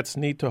 Democrats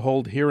Need to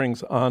Hold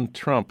Hearings on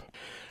Trump.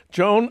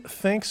 Joan,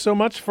 thanks so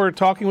much for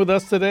talking with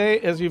us today.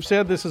 As you've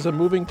said, this is a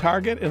moving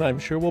target, and I'm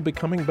sure we'll be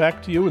coming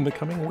back to you in the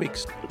coming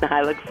weeks.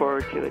 I look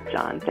forward to it,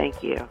 John.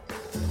 Thank you.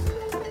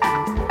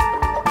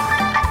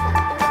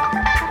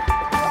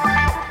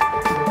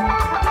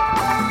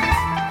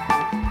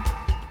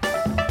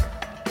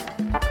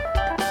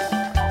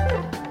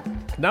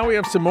 Now we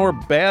have some more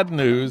bad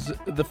news.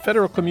 The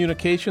Federal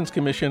Communications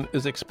Commission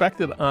is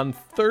expected on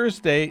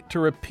Thursday to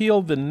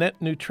repeal the net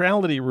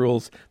neutrality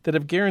rules that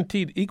have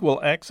guaranteed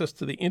equal access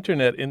to the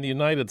Internet in the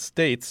United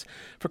States.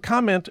 For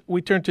comment,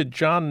 we turn to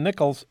John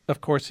Nichols.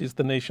 Of course, he's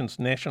the nation's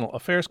national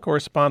affairs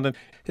correspondent.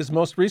 His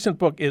most recent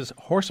book is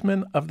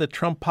Horsemen of the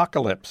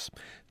Trumpocalypse.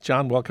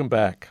 John, welcome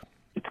back.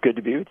 It's good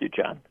to be with you,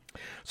 John.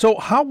 So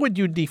how would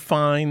you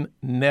define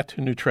net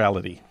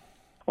neutrality?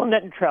 Well,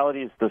 net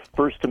neutrality is the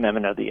First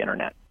Amendment of the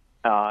Internet.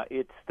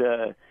 It's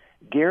the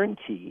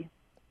guarantee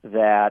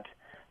that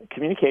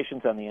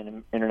communications on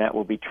the Internet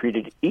will be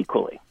treated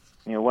equally.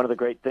 You know, one of the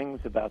great things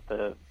about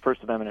the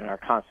First Amendment in our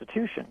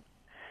Constitution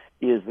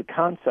is the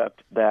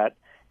concept that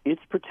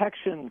its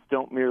protections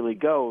don't merely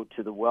go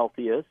to the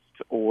wealthiest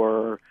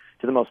or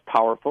to the most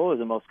powerful or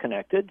the most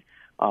connected.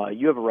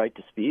 You have a right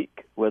to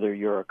speak, whether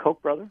you're a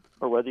Koch brother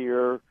or whether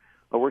you're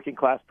a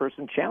working-class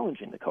person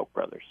challenging the Koch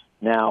brothers.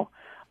 Now,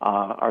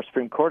 our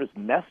Supreme Court has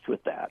messed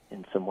with that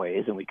in some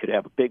ways, and we could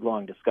have a big,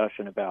 long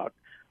discussion about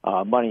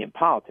money and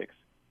politics.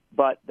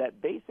 But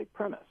that basic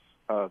premise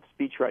of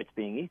speech rights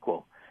being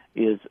equal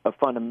is a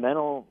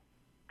fundamental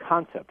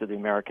concept of the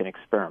American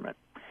experiment.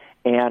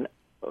 And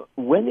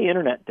when the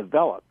Internet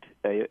developed,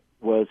 it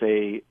was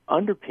a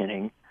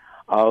underpinning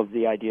of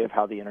the idea of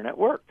how the Internet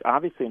worked.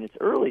 Obviously, in its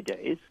early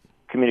days,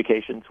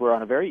 communications were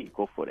on a very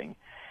equal footing.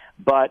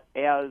 But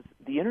as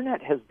the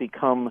Internet has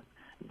become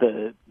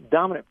the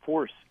dominant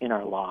force in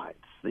our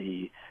lives,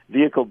 the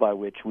vehicle by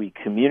which we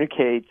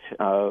communicate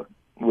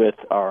with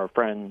our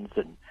friends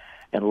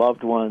and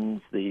loved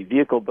ones, the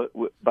vehicle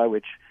by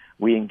which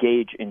we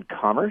engage in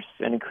commerce,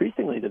 and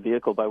increasingly the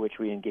vehicle by which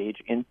we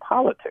engage in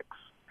politics,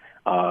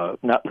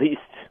 not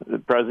least the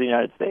President of the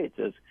United States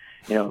as,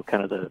 you know,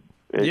 kind of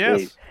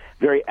a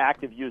very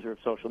active user of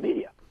social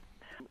media.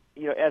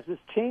 You know, as this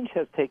change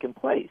has taken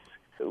place,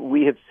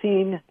 we have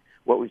seen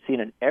what we've seen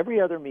in every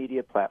other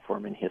media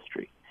platform in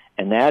history,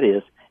 and that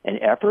is an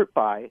effort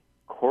by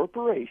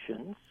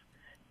corporations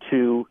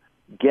to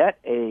get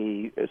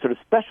a sort of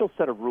special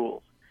set of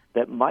rules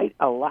that might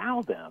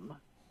allow them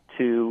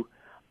to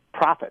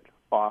profit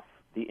off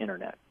the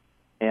Internet.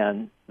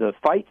 And the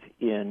fight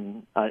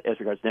as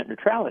regards net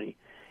neutrality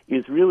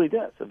is really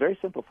this, a very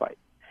simple fight.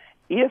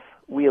 If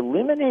we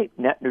eliminate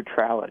net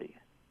neutrality,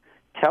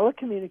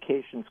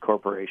 telecommunications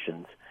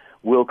corporations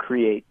will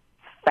create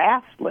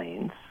fast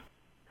lanes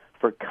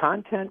for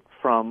content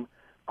from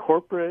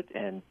corporate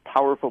and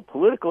powerful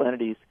political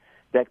entities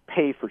that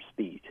pay for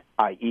speed,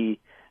 i.e.,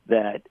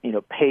 that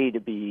pay to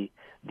be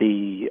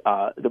the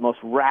most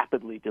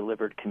rapidly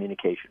delivered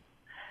communication,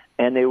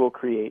 and they will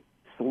create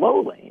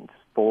slow lanes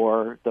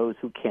for those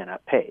who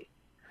cannot pay.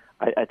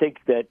 I think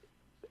that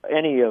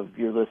any of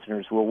your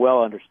listeners will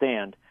well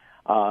understand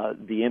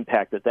the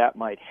impact that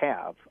might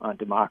have on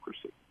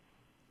democracy.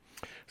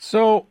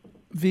 So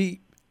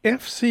the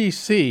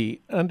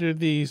FCC, under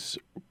these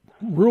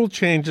rule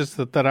changes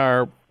that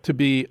are to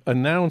be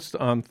announced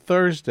on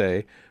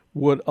Thursday,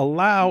 would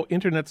allow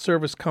Internet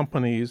service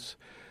companies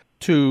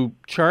to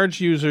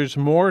charge users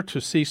more to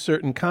see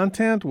certain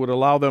content, would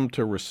allow them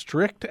to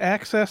restrict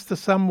access to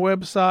some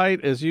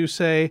website, as you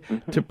say,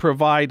 to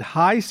provide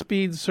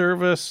high-speed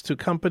service to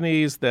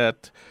companies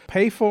that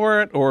pay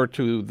for it or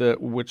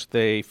which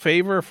they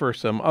favor for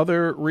some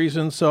other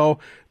reason. So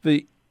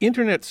the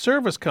Internet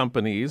service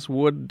companies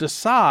would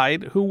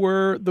decide who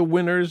were the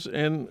winners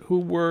and who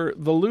were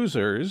the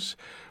losers.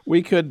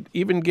 We could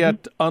even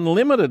get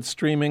unlimited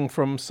streaming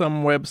from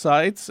some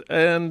websites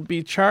and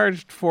be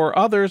charged for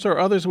others, or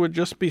others would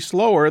just be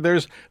slower.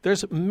 There's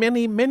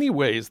many, many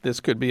ways this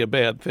could be a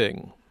bad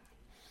thing.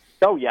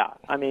 Oh, yeah.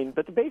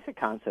 But the basic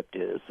concept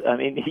is,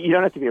 you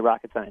don't have to be a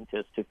rocket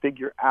scientist to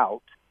figure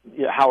out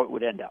how it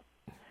would end up.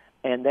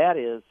 And that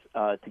is,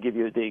 to give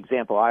you the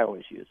example I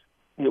always use,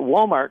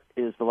 Walmart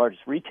is the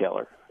largest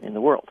retailer in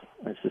the world.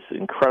 It's this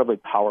incredibly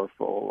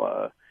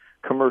powerful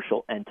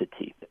commercial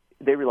entity.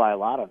 They rely a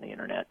lot on the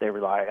Internet. They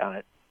rely on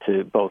it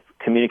to both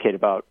communicate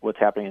about what's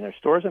happening in their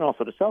stores and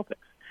also to sell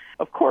things.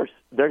 Of course,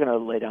 they're going to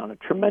lay down a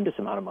tremendous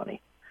amount of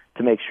money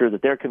to make sure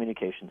that their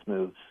communications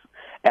moves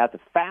at the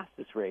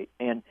fastest rate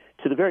and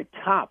to the very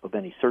top of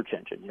any search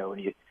engine.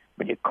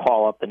 When you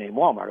call up the name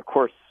Walmart, of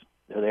course,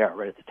 there they are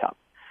right at the top.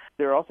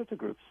 There are all sorts of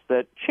groups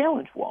that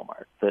challenge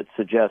Walmart, that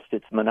suggest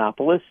it's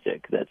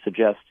monopolistic, that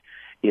suggest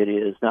it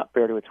is not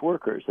fair to its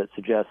workers, that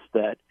suggest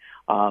that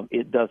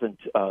it doesn't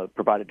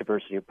provide a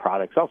diversity of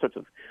products, all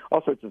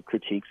sorts of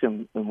critiques,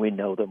 and we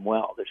know them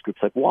well. There's groups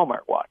like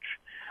Walmart Watch.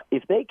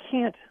 If they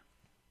can't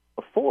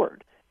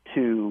afford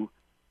to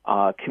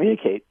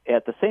communicate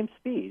at the same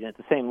speed, at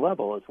the same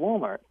level as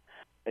Walmart,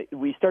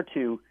 we start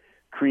to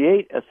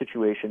create a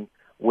situation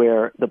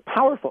where the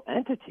powerful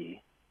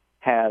entity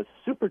has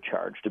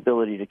supercharged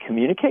ability to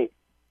communicate,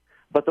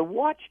 but the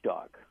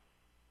watchdog,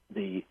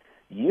 the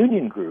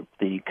union group,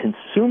 the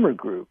consumer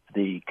group,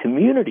 the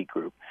community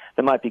group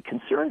that might be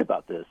concerned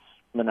about this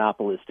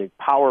monopolistic,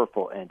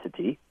 powerful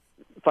entity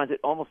finds it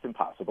almost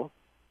impossible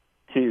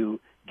to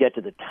get to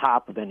the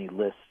top of any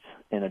list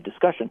in a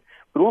discussion.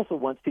 But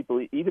also,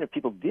 even if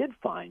people did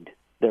find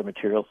their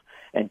materials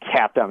and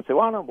tap down and say,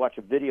 well, I want to watch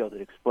a video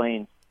that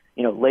explains,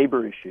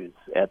 labor issues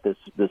at this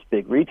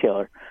big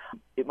retailer.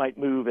 It might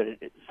move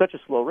at such a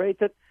slow rate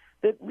that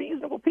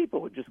reasonable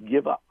people would just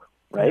give up,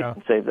 right,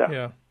 and say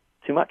that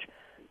too much.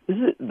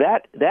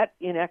 That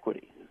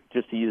inequity,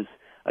 just to use,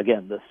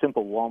 again, the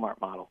simple Walmart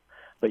model,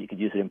 but you could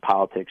use it in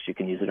politics, you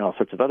can use it in all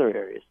sorts of other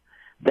areas.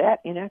 That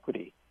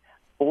inequity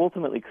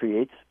ultimately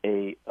creates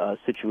a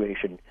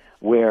situation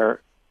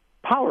where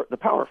the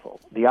powerful,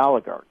 the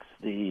oligarchs,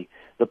 the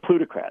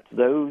plutocrats,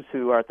 those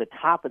who are at the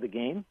top of the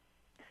game,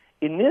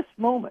 in this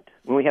moment,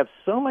 when we have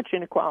so much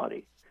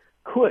inequality,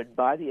 could,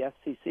 by the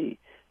FCC,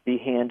 be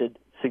handed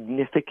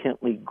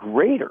significantly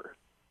greater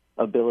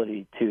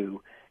ability to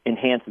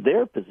enhance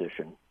their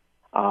position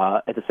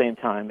at the same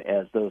time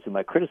as those who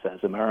might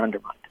criticize them are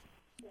undermined.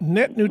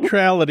 Net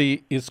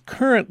neutrality is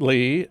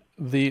currently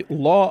the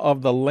law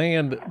of the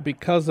land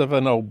because of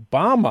an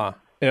Obama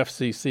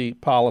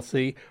FCC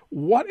policy.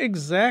 What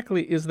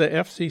exactly is the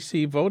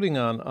FCC voting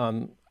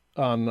on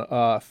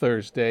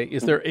Thursday?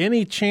 Is there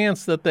any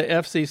chance that the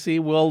FCC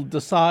will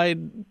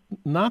decide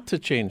not to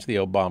change the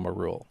Obama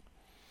rule?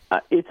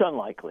 It's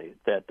unlikely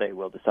that they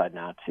will decide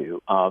not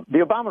to. The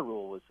Obama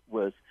rule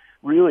was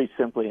really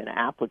simply an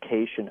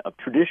application of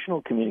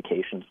traditional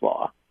communications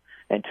law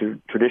and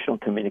to traditional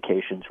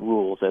communications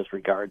rules as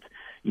regards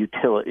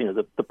utility,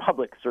 the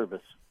public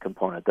service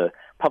component, the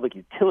public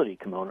utility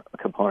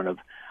component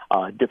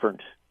of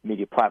different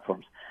media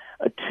platforms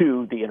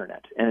to the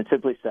internet. And it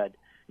simply said,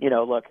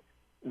 look,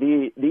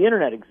 the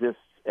internet exists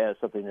as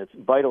something that's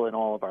vital in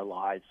all of our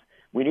lives.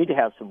 We need to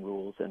have some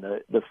rules, and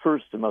the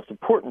first and most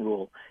important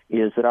rule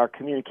is that our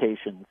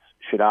communications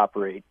should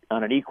operate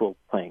on an equal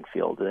playing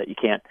field, that you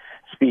can't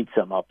speed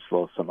some up,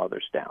 slow some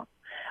others down.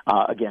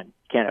 Again,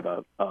 you can't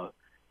have a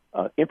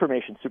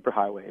information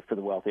superhighway for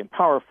the wealthy and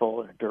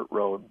powerful and a dirt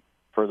road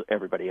for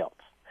everybody else.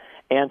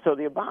 And so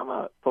the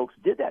Obama folks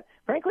did that,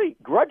 frankly,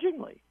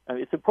 grudgingly. I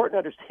mean, it's important to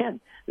understand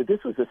that this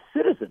was a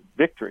citizen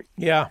victory.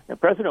 Yeah. Now,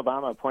 President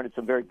Obama appointed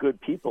some very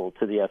good people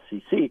to the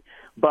FCC,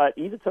 but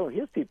even some of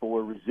his people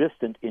were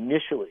resistant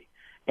initially.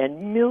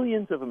 And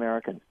millions of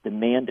Americans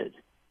demanded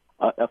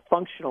a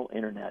functional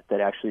internet that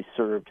actually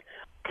served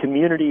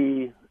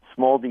community,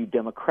 small d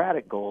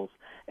democratic goals,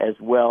 as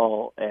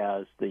well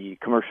as the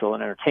commercial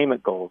and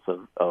entertainment goals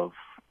of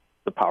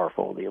the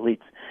powerful, the elites.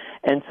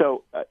 And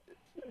so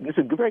this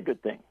is a very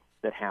good thing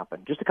that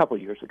happened just a couple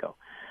of years ago.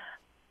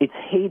 It's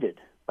hated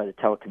by the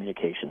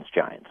telecommunications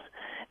giants.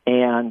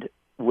 And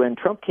when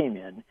Trump came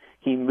in,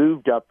 he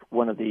moved up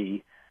one of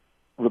the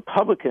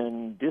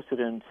Republican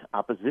dissident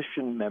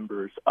opposition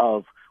members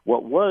of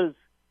what was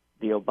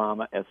the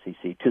Obama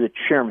FCC to the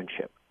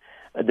chairmanship.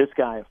 This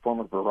guy, a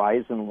former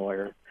Verizon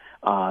lawyer,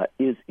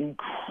 is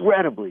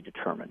incredibly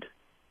determined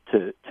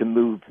to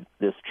move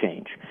this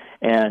change.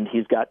 And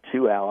he's got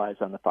two allies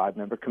on the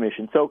 5-member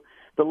commission. So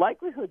the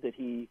likelihood that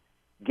he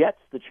gets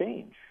the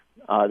change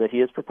that he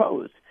has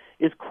proposed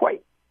is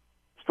quite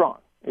strong.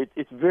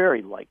 It's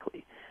very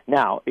likely.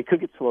 Now, it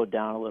could get slowed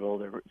down a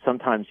little.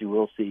 Sometimes you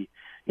will see,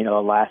 a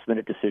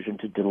last-minute decision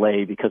to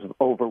delay because of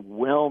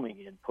overwhelming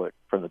input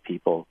from the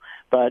people.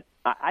 But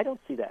I don't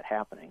see that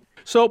happening.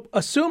 So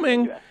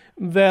assuming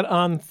that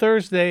on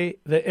Thursday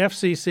the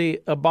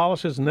FCC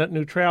abolishes net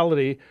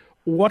neutrality,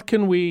 what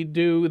can we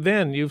do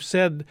then? You've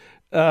said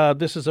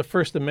this is a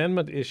First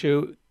Amendment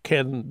issue.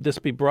 Can this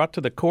be brought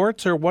to the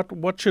courts, or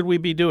what should we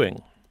be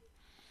doing?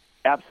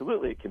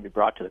 Absolutely, it can be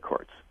brought to the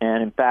courts.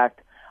 And in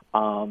fact,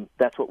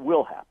 that's what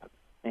will happen.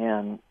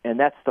 And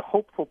that's the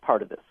hopeful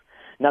part of this.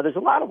 Now, there's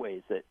a lot of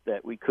ways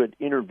that we could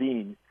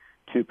intervene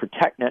to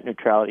protect net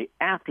neutrality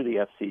after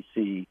the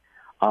FCC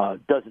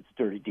does its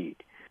dirty deed.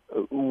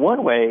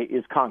 One way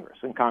is Congress,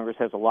 and Congress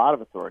has a lot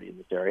of authority in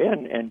this area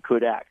and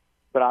could act.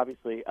 But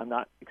obviously, I'm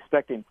not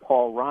expecting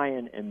Paul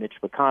Ryan and Mitch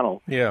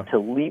McConnell to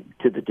leap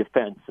to the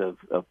defense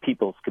of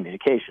people's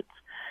communications.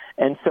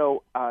 And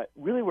so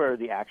really where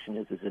the action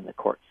is in the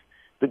courts.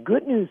 The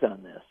good news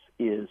on this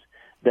is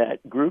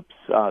that groups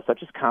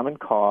such as Common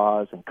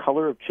Cause and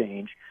Color of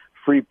Change,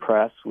 Free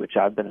Press, which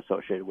I've been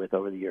associated with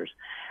over the years,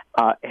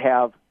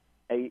 have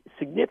a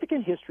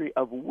significant history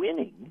of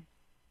winning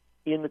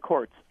in the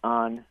courts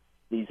on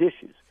these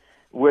issues.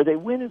 Where they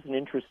win is an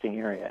interesting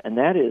area, and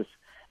that is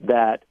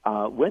that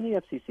when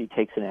the FCC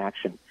takes an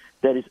action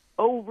that is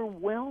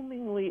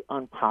overwhelmingly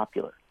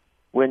unpopular,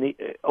 when the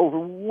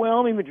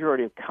overwhelming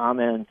majority of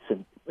comments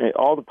and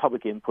all the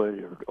public input,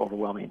 or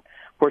overwhelming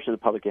portion of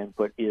the public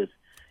input, is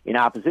in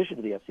opposition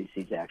to the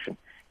FCC's action,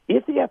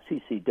 if the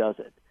FCC does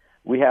it,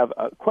 we have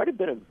quite a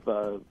bit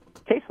of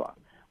case law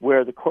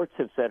where the courts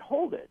have said,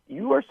 hold it,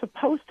 you are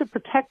supposed to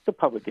protect the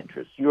public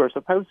interest. You are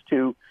supposed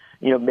to,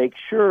 make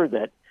sure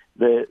that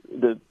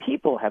the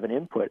people have an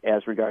input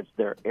as regards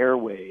their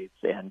airwaves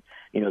and,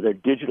 their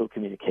digital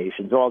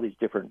communications, all these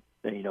different,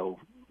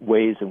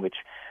 ways in which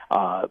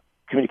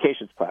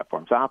communications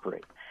platforms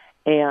operate.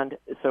 And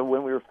so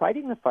when we were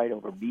fighting the fight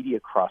over media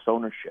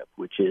cross-ownership,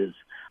 which is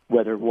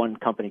whether one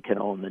company can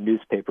own the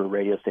newspaper,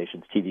 radio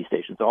stations, TV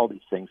stations, all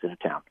these things in a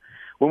town,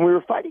 when we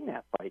were fighting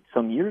that fight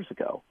some years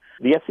ago,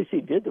 the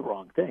FCC did the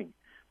wrong thing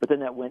But then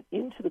that went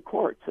into the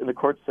courts, and the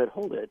courts said,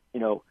 hold it,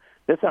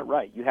 that's not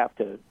right.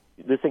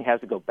 This thing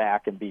has to go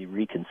back and be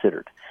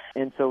reconsidered.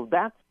 And so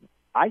that's,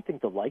 I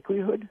think, the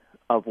likelihood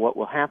of what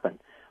will happen.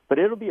 But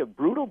it'll be a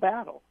brutal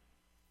battle,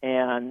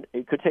 and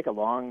it could take a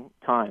long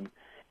time.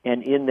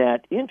 And in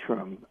that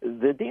interim,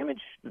 the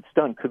damage that's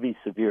done could be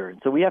severe.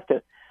 And so we have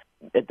to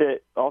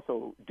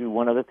also do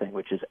one other thing,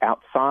 which is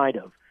outside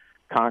of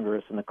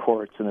Congress and the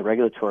courts and the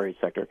regulatory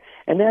sector,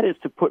 and that is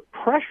to put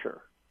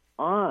pressure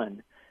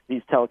on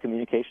these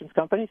telecommunications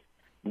companies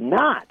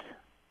not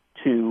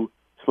to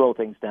slow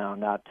things down,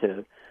 not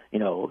to,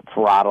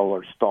 throttle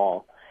or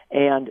stall.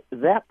 And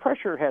that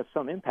pressure has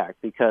some impact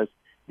because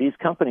these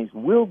companies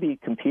will be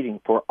competing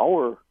for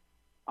our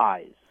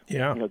eyes.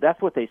 Yeah.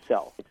 That's what they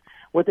sell.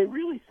 What they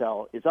really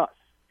sell is us.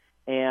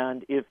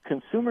 And if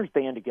consumers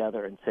band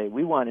together and say,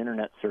 we want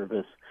internet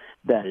service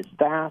that is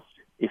fast,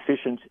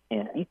 efficient,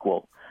 and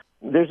equal,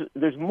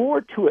 there's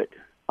more to it,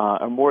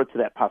 or more to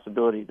that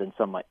possibility than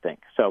some might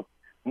think. So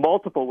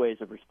multiple ways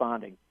of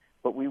responding,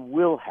 but we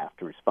will have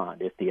to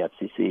respond if the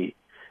FCC,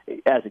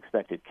 as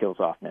expected, kills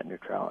off net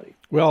neutrality.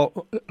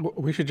 Well,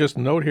 we should just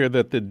note here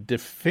that the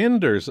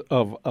defenders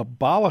of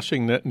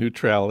abolishing net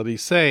neutrality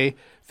say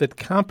that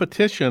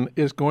competition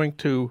is going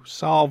to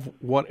solve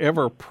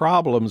whatever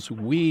problems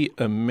we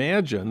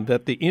imagine,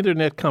 that the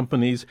internet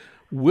companies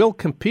will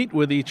compete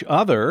with each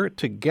other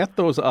to get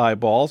those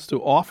eyeballs, to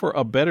offer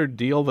a better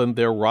deal than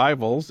their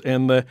rivals,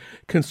 and the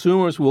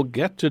consumers will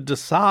get to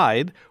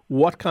decide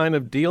what kind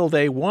of deal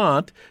they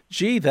want.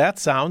 Gee, that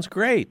sounds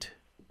great.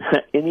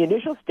 In the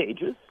initial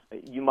stages,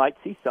 you might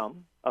see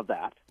some of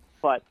that,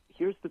 but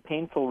here's the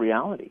painful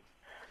reality.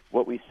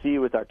 What we see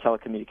with our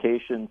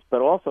telecommunications, but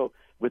also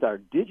with our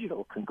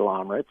digital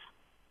conglomerates,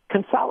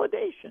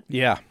 consolidation.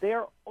 Yeah.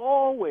 They're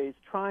always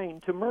trying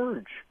to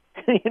merge,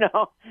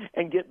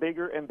 and get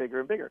bigger and bigger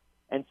and bigger.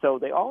 And so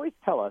they always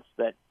tell us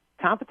that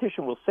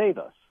competition will save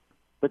us.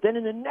 But then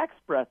in the next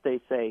breath, they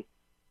say,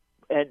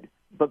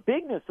 but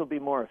bigness will be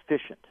more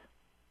efficient,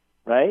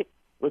 right?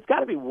 Well, it's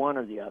got to be one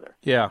or the other.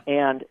 Yeah.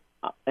 And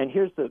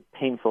here's the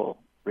painful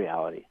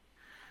reality.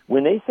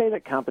 When they say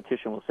that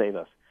competition will save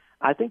us,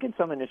 I think in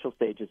some initial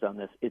stages on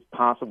this, it's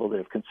possible that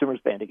if consumers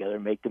band together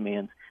and make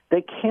demands,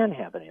 they can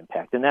have an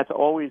impact, and that's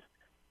always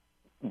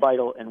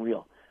vital and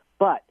real.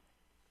 But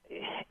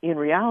in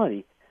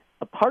reality,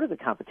 a part of the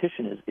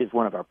competition is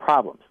one of our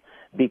problems,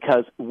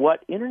 because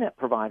what internet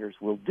providers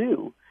will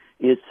do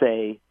is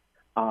say,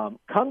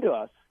 come to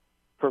us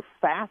for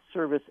fast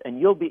service, and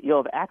you'll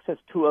have access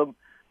to a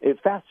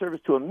fast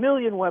service to 1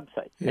 million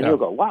websites. Yeah. And you'll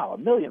go, wow,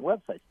 1 million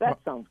websites, that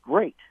sounds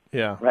great.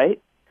 Yeah.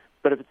 Right?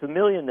 But if it's 1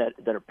 million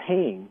that are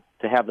paying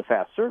to have the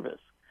fast service,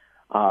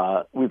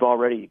 we've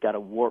already got a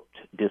warped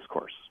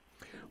discourse.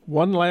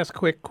 One last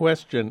quick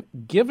question.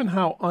 Given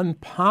how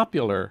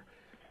unpopular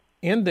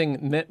ending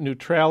net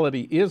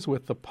neutrality is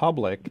with the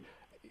public,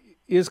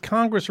 is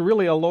Congress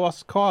really a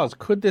lost cause?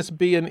 Could this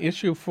be an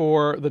issue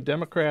for the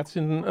Democrats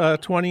in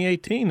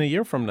 2018, a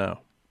year from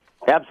now?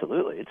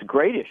 Absolutely. It's a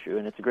great issue,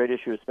 and it's a great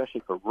issue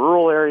especially for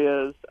rural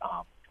areas,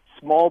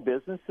 small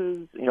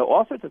businesses,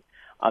 all sorts of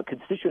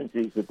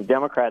constituencies that the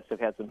Democrats have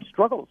had some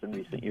struggles in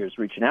recent years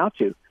reaching out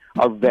to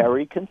are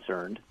very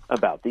concerned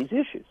about these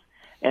issues.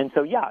 And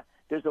so, yeah,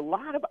 there's a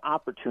lot of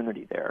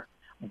opportunity there.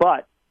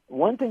 But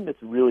one thing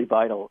that's really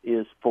vital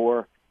is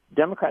for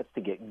Democrats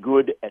to get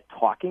good at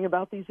talking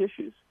about these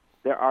issues.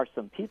 There are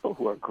some people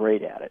who are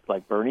great at it,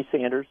 like Bernie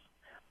Sanders,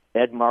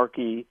 Ed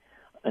Markey,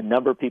 a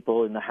number of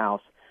people in the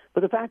House.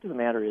 But the fact of the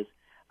matter is,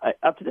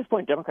 up to this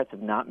point, Democrats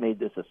have not made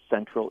this a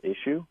central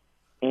issue.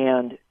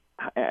 And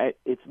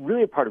it's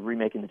really a part of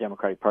remaking the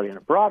Democratic Party in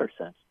a broader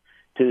sense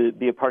to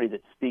be a party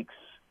that speaks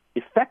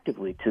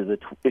effectively to the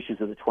issues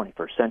of the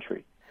 21st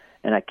century.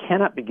 And I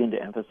cannot begin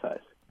to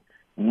emphasize,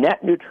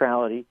 net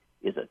neutrality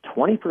is a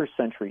 21st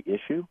century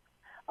issue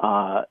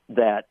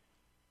that,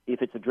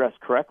 if it's addressed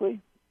correctly,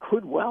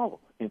 could well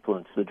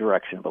influence the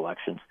direction of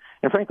elections,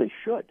 and frankly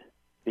should,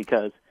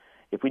 because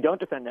if we don't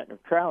defend net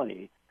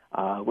neutrality,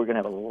 we're going to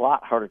have a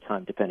lot harder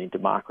time defending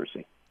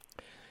democracy.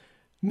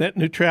 Net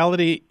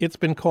neutrality, it's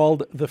been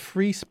called the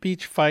free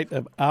speech fight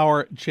of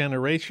our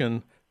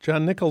generation.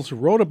 John Nichols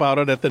wrote about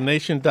it at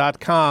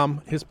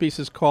thenation.com. His piece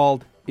is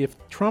called, "If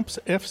Trump's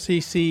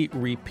FCC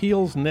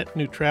repeals net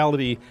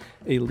neutrality,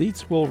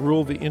 elites will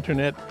rule the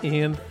internet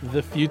in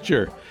the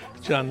future."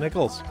 John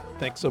Nichols,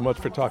 thanks so much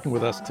for talking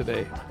with us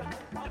today.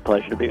 It's a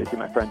pleasure to be with you,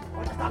 my friend.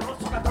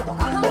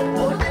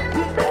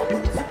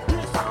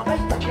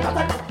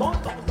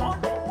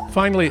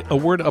 Finally, a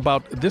word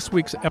about this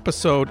week's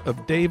episode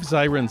of Dave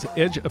Zirin's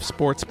Edge of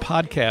Sports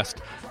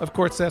podcast. Of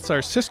course, that's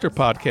our sister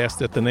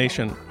podcast at The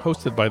Nation,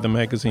 hosted by the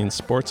magazine's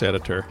sports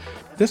editor.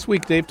 This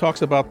week, Dave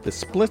talks about the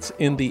splits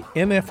in the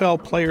NFL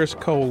Players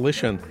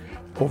Coalition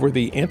over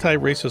the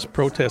anti-racist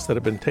protests that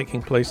have been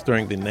taking place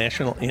during the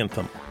national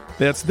anthem.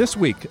 That's this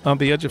week on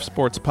the Edge of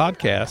Sports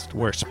podcast,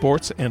 where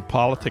sports and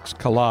politics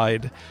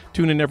collide.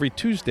 Tune in every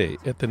Tuesday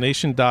at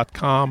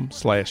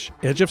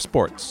thenation.com/Edge of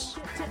Sports.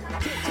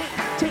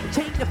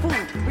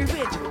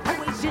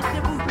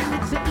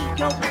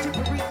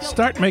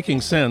 Start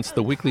Making Sense,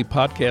 the weekly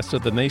podcast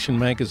of The Nation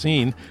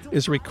magazine,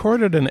 is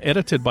recorded and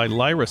edited by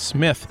Lyra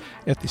Smith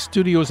at the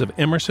studios of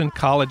Emerson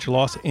College,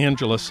 Los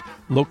Angeles,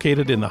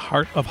 located in the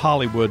heart of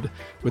Hollywood,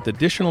 with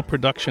additional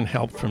production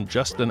help from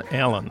Justin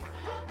Allen.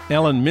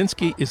 Alan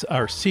Minsky is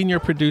our senior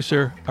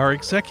producer. Our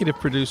executive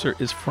producer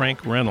is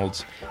Frank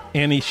Reynolds.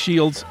 Annie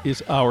Shields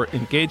is our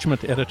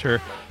engagement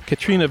editor.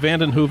 Katrina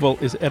vanden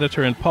Heuvel is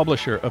editor and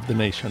publisher of The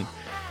Nation.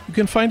 You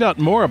can find out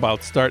more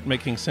about Start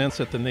Making Sense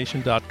at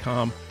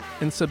thenation.com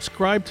and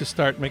subscribe to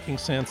Start Making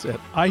Sense at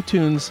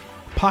iTunes,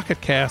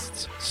 Pocket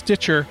Casts,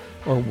 Stitcher,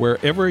 or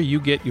wherever you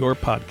get your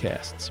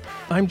podcasts.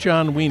 I'm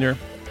John Wiener.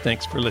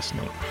 Thanks for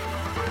listening.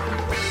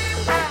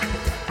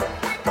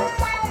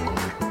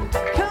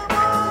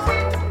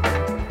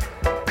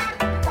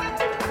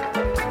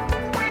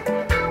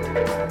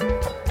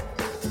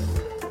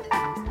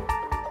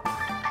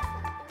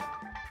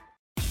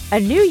 A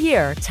new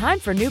year,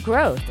 time for new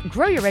growth.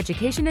 Grow your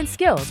education and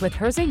skills with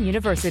Herzing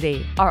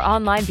University. Our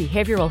online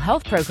behavioral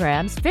health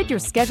programs fit your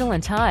schedule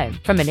and time,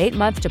 from an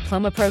 8-month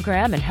diploma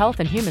program in health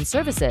and human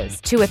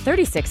services to a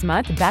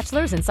 36-month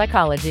bachelor's in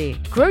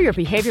psychology. Grow your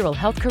behavioral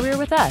health career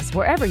with us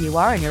wherever you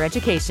are in your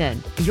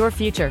education. Your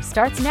future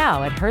starts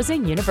now at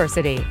Herzing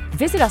University.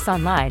 Visit us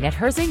online at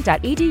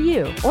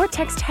herzing.edu or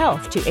text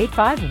health to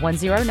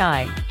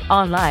 85109.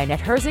 Online at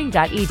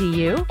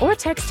herzing.edu or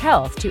text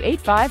health to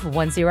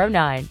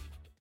 85109.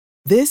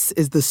 This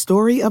is the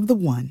story of the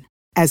one.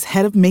 As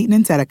head of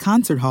maintenance at a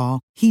concert hall,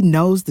 he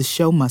knows the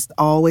show must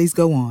always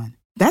go on.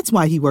 That's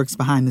why he works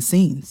behind the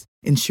scenes,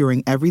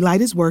 ensuring every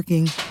light is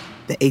working,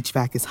 the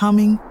HVAC is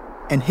humming,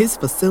 and his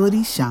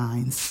facility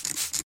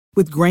shines.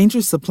 With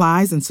Grainger's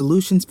supplies and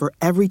solutions for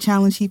every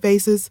challenge he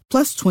faces,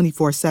 plus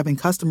 24/7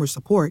 customer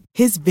support,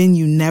 his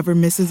venue never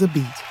misses a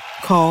beat.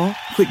 Call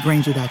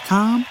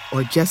quickgrainger.com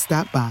or just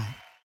stop by.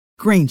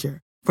 Grainger,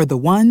 for the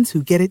ones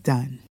who get it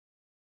done.